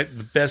one of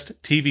the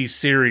best TV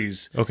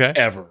series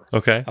ever.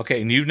 Okay.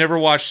 Okay, and you've never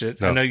watched it.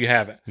 No. I know you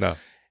haven't. No.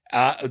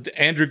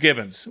 Andrew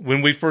Gibbons,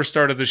 when we first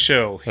started the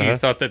show, he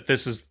thought that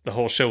the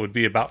whole show would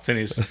be about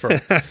Phineas and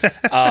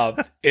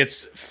Ferb.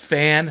 It's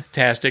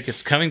fantastic.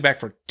 It's coming back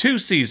for 2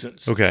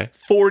 seasons. Okay.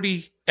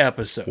 40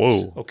 episodes.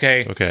 Whoa.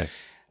 Okay.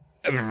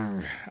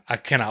 I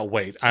cannot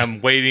wait.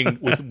 I'm waiting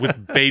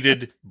with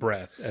bated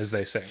breath, as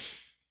they say.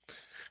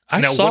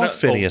 I saw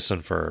Phineas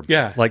and Ferb.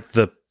 Yeah. Like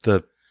the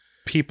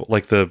people,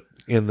 like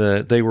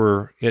they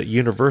were at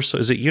Universal.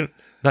 Is it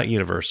not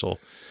Universal?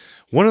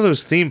 One of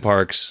those theme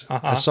parks.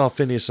 I saw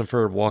Phineas and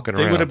Ferb walking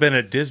around. They would have been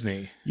at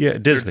Disney. Yeah,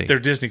 Disney. They're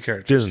Disney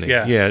characters. Disney.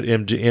 Yeah.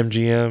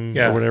 MGM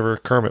or whatever.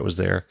 Kermit was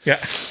there.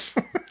 Yeah.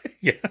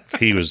 Yeah.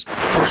 He was.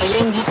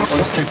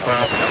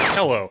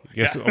 Hello.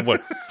 Yeah.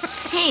 What?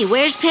 Hey,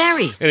 where's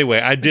Perry?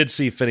 Anyway, I did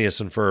see Phineas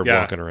and Ferb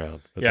walking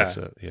around. But that's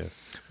it. Yeah.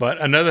 But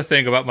another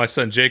thing about my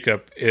son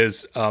Jacob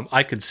is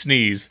I could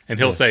sneeze and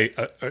he'll say,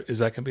 "Is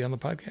that going to be on the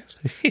podcast?"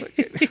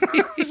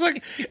 It's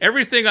like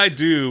everything I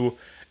do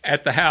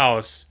at the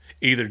house.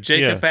 Either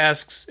Jacob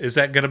asks, "Is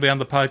that going to be on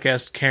the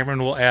podcast?"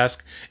 Cameron will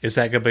ask, "Is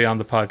that going to be on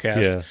the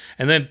podcast?" Yeah.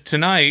 And then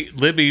tonight,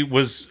 Libby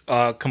was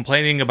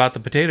complaining about the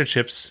potato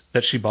chips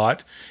that she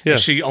bought. Yeah.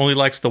 And she only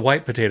likes the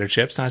white potato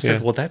chips. And I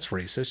said, "Well, that's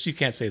racist. You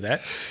can't say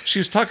that." She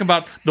was talking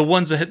about the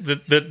ones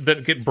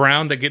that get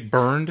brown, that get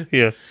burned.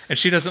 Yeah. And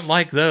she doesn't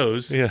like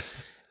those. Yeah.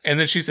 And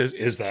then she says,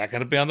 "Is that going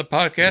to be on the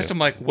podcast?" I'm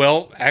like,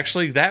 "Well,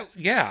 actually, that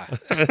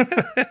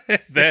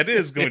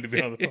is going to be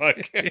on the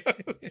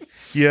podcast."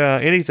 Yeah,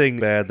 anything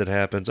bad that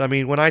happens. I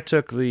mean, when I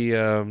took the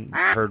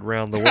heard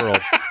round the world,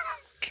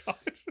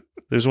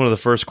 there's one of the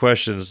first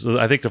questions.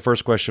 I think the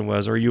first question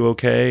was, "Are you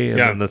okay?" And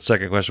then the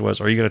second question was,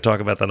 "Are you going to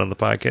talk about that on the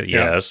podcast?"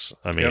 Yeah. Yes.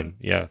 I mean,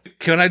 yeah.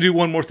 Can I do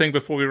one more thing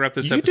before we wrap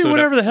this You episode do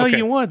whatever up? the hell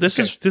you want. This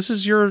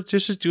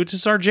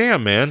is our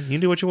jam, man. You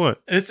can do what you want.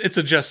 It's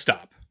a just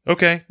stop.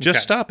 Okay,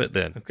 just stop it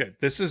then. Okay,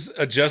 this is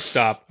a just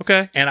stop.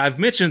 Okay. And I've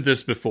mentioned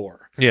this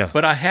before. Yeah.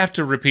 But I have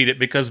to repeat it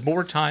because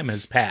more time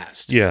has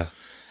passed. Yeah.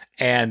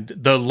 And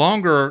the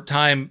longer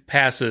time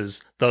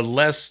passes, the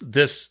less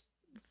this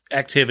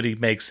activity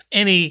makes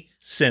any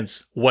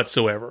sense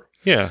whatsoever.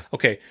 Yeah.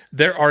 Okay,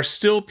 there are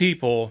still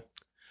people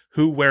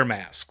who wear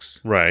masks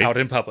out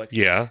in public.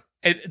 Yeah.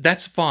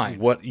 That's fine.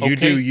 What you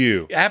do,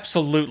 you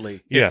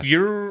absolutely. Yeah. If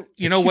you're,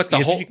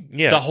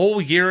 the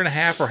whole year and a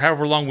half or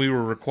however long we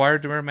were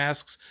required to wear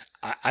masks,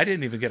 I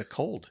didn't even get a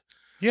cold.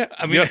 Yeah.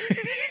 I mean,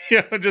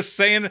 just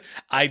saying,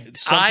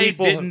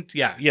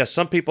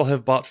 some people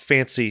have bought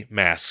fancy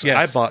masks.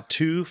 Yes. I bought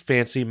 2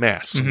 fancy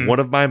masks. Mhm. One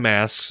of my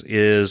masks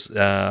is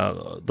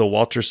the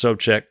Walter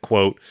Sobchak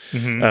quote,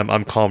 Mhm.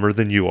 I'm calmer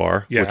than you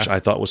are, Yeah. which I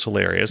thought was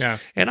hilarious. Yeah.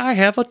 And I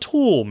have a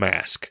Tool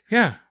mask.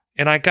 Yeah.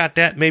 And I got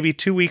that maybe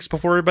 2 weeks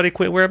before everybody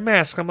quit wearing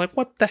masks. I'm like,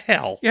 what the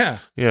hell? Yeah.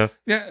 Yeah.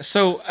 Yeah.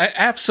 So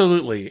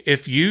absolutely.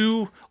 If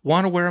you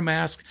want to wear a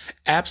mask,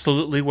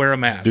 absolutely wear a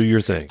mask. Do your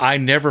thing. I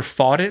never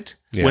fought it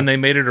Yeah. when they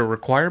made it a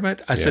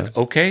requirement. I said,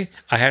 okay,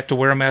 I have to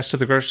wear a mask to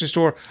the grocery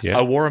store. Yeah.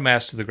 I wore a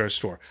mask to the grocery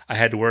store. I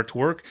had to wear it to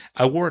work.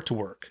 I wore it to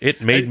work.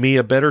 It made me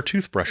a better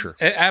toothbrusher.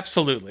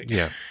 Absolutely.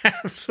 Yeah.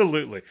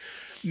 Absolutely.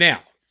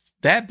 Now,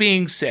 that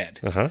being said,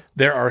 Uh-huh.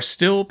 there are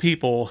still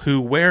people who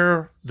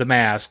wear the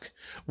mask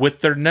with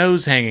their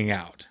nose hanging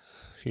out.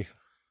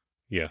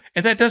 Yeah.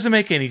 And that doesn't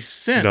make any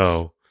sense.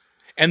 No.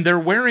 And they're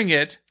wearing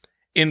it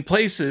in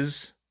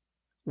places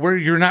where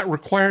you're not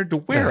required to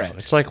wear No, it.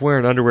 It's like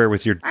wearing underwear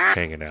with your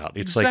hanging out.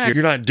 It's like Exactly.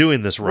 you're not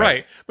doing this right.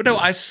 Right. But no,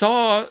 I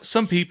saw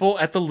some people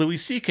at the Louis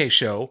C.K.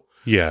 show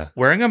Yeah.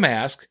 wearing a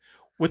mask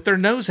with their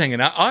nose hanging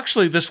out.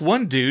 Actually, this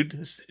one dude,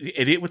 this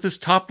idiot with his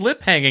top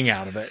lip hanging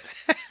out of it.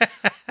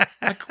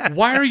 Like,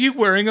 why are you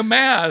wearing a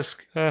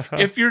mask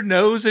if your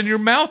nose and your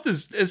mouth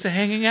is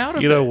hanging out of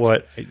it? You know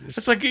what?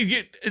 It's like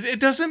it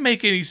doesn't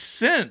make any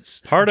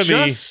sense. Part of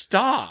me- Just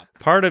stop.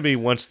 Part of me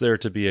wants there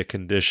to be a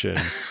condition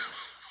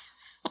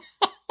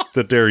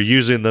that they're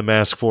using the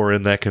mask for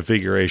in that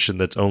configuration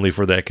that's only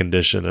for that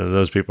condition. And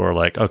those people are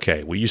like,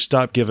 okay, will you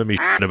stop giving me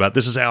shit about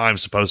this is how I'm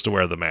supposed to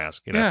wear the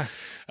mask? You know? Yeah.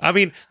 I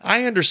mean,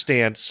 I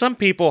understand some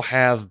people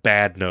have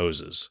bad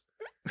noses.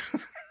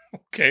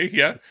 Okay,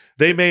 yeah.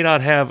 They may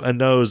not have a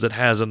nose that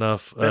has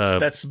enough.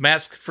 That's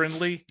mask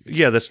friendly.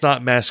 Yeah, that's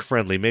not mask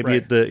friendly. Maybe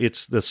Right.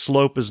 the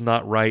slope is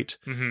not right.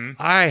 Mm-hmm.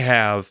 I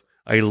have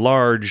a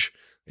large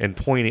and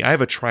pointy. I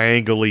have a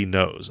triangle-y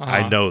nose. Uh-huh.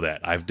 I know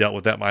that. I've dealt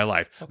with that in my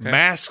life. Okay.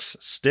 Masks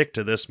stick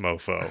to this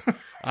mofo.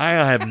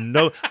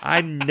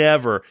 I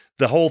never,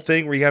 the whole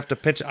thing where you have to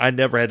pinch, I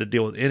never had to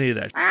deal with any of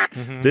that.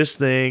 Mhm. This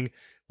thing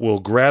will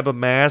grab a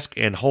mask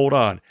and hold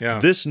on. Yeah.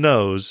 This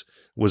nose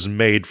was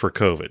made for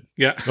COVID.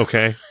 Yeah.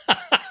 Okay.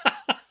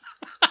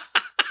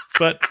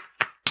 But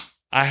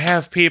I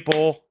have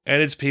people,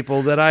 and it's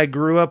people that I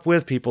grew up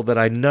with, people that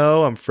I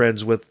know. I'm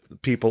friends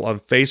with people on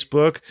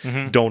Facebook.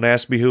 Mhm. Don't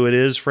ask me who it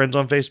is, friends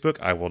on Facebook.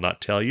 I will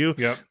not tell you.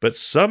 Yep. But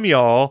some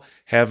y'all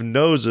have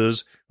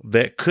noses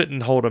that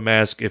couldn't hold a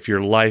mask if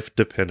your life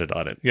depended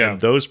on it. Yeah.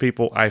 And those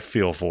people I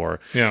feel for.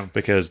 Yeah.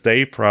 Because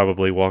they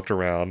probably walked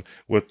around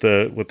with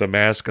the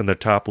mask and the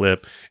top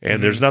lip,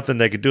 and there's nothing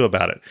they could do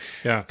about it.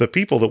 Yeah. The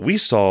people that we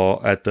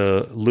saw at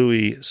the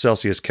Louis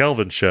Celsius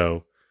Kelvin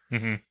show,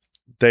 Mm-hmm.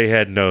 they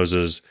had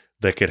noses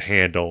that could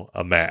handle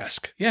a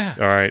mask. Yeah.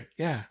 All right.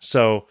 Yeah.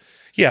 So,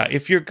 yeah,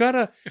 if you're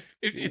gonna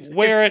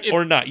wear it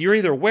or not, you're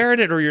either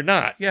wearing it or you're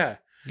not. Yeah.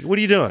 What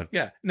are you doing?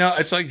 Yeah. No,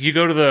 it's like you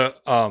go to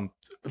the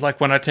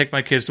like when I take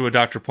my kids to a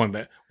doctor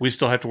appointment, we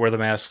still have to wear the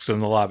masks in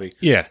the lobby.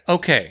 Yeah.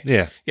 Okay.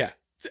 Yeah. Yeah.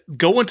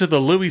 Going to the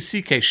Louis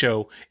C.K.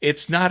 show,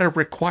 it's not a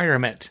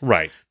requirement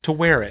Right. to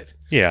wear it.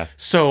 Yeah.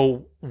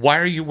 So why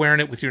are you wearing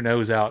it with your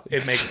nose out?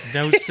 It makes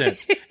no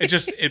sense.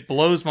 It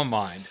blows my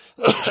mind.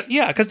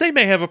 Yeah, because they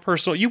may have a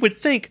personal. You would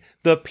think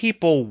the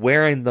people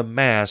wearing the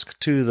mask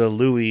to the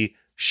Louis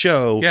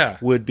show Yeah.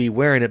 would be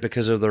wearing it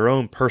because of their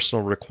own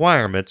personal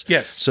requirements.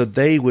 Yes. So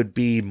they would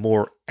be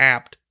more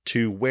apt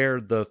to wear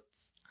the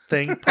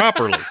thing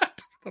properly.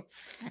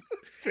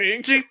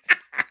 Thing.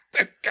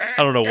 I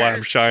don't know why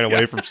I'm shying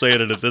away from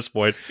saying it at this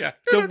point. Yeah.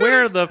 To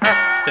wear the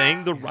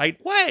thing the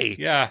right way.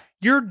 Yeah.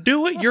 You're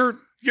doing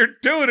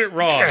it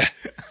wrong.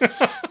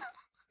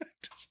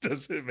 Just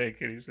doesn't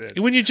make any sense.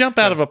 When you jump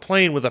out of a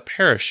plane with a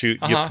parachute,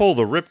 you Uh-huh. pull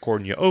the ripcord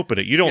and you open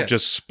it. You don't Yes.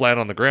 just splat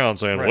on the ground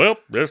saying, Right. well,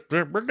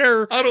 we're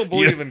there. I don't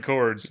believe in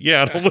cords.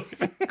 Yeah, I don't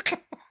believe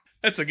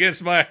That's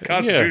against my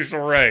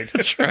constitutional right.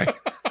 That's right.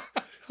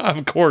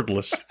 I'm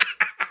cordless.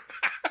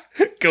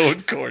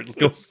 Going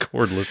cordless.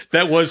 Cordless.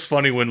 That was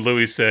funny when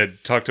Louis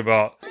talked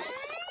about,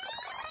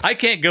 I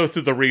can't go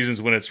through the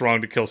reasons when it's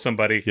wrong to kill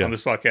somebody Yeah. on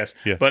this podcast,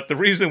 Yeah. but the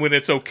reason when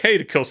it's okay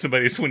to kill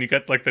somebody is when you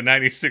got like the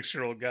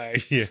 96-year-old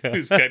guy Yeah.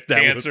 who's got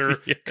That was-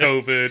 cancer, yeah.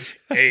 COVID,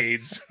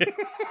 AIDS.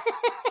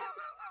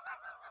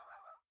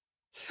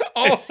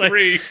 All It's like-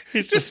 three.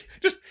 He's just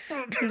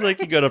He's like,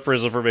 you go to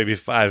prison for maybe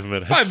 5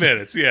 minutes. 5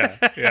 minutes. Yeah.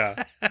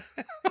 Yeah.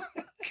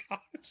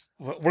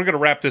 Well, we're going to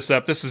wrap this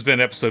up. This has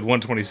been episode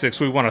 126.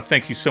 We want to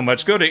thank you so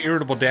much. Go to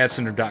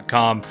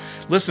irritabledadscenter.com.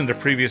 Listen to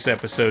previous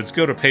episodes.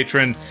 Go to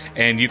Patreon,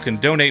 and you can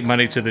donate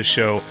money to this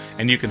show,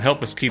 and you can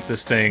help us keep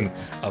this thing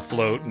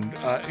afloat. And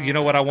you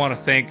know what? I want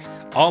to thank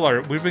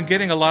we've been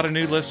getting a lot of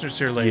new listeners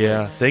here lately.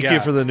 Yeah. Thank you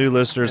for the new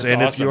listeners. It's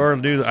And awesome. if you are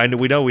new,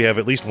 we know we have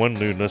at least one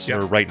new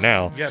listener Yep. right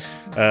now. Yes.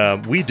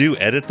 We do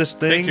edit this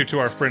thing. Thank you to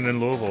our friend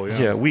in Louisville.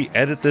 Yeah, we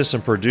edit this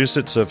and produce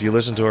it. So if you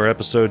listen to our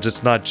episodes,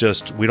 it's not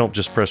just, we don't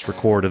just press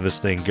record and this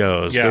thing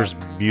goes. Yeah. There's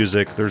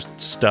music, there's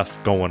stuff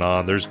going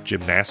on, there's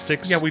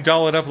gymnastics. Yeah, we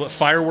doll it up with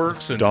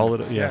fireworks and Doll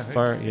it, yeah, it's-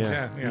 fire,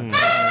 yeah. yeah. Mm.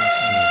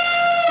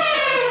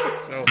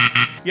 So,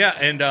 yeah,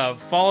 and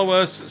follow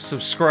us,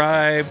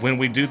 subscribe. When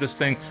we do this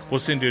thing, we'll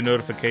send you a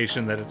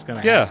notification that it's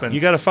going to happen. You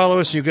got to follow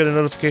us. You get a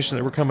notification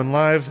that we're coming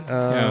live.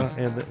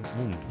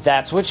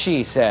 That's what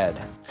she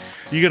said.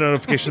 You get a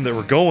notification that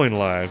we're going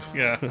live.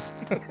 Yeah.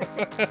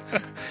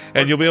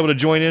 And you'll be able to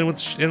join in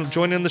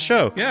the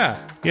show. Yeah.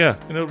 Yeah.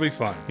 And it'll be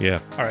fun.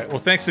 Yeah. All right. Well,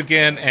 thanks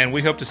again, and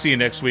we hope to see you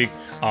next week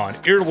on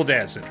Irritable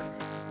Dad Syndrome.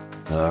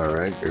 All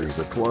right, here's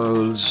the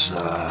close.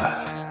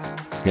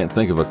 Can't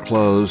think of a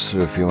close, so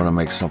if you want to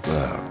make something...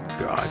 Oh,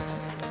 God.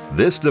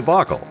 This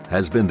debacle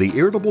has been the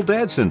Irritable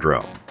Dad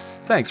Syndrome.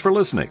 Thanks for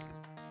listening.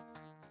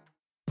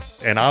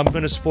 And I'm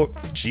going to support...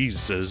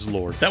 Jesus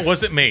Lord. That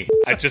wasn't me.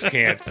 I just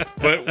can't.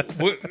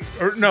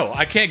 No,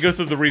 I can't go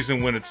through the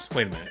reason when it's...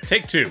 Wait a minute.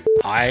 Take two.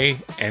 I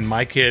and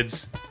my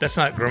kids... That's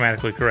not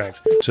grammatically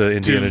correct. To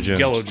Indiana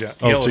Jones.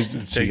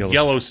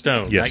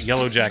 Yellowstone. Yes. Not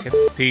Yellow Jacket.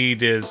 He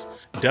diz.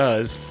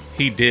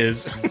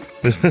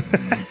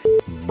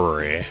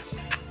 Breh.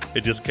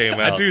 It just came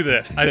out. I do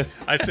that.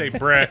 I say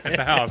breh at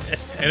the house,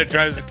 and it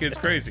drives the kids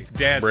crazy.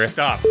 Dad,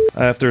 stop.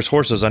 If there's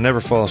horses, I never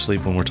fall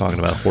asleep when we're talking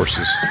about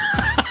horses.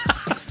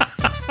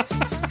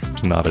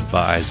 It's not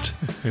advised.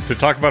 To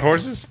talk about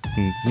horses?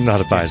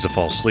 Not advised to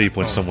fall asleep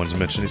when someone's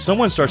mentioning.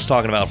 Someone starts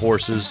talking about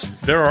horses.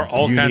 There are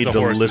all kinds of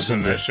horses listen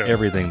in to this show.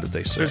 Everything that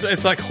they say.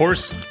 It's like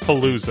horse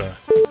palooza.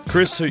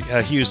 Chris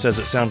Hughes says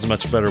it sounds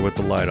much better with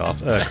the light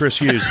off. Chris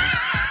Hughes.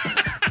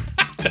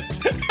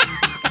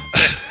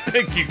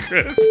 Thank you,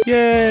 Chris.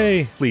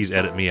 Yay! Please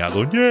edit me out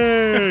going,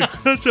 yay!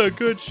 That's a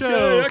good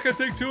show. Yay, I can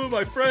thank two of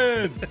my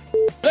friends.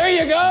 There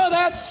you go.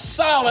 That's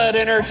solid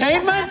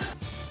entertainment.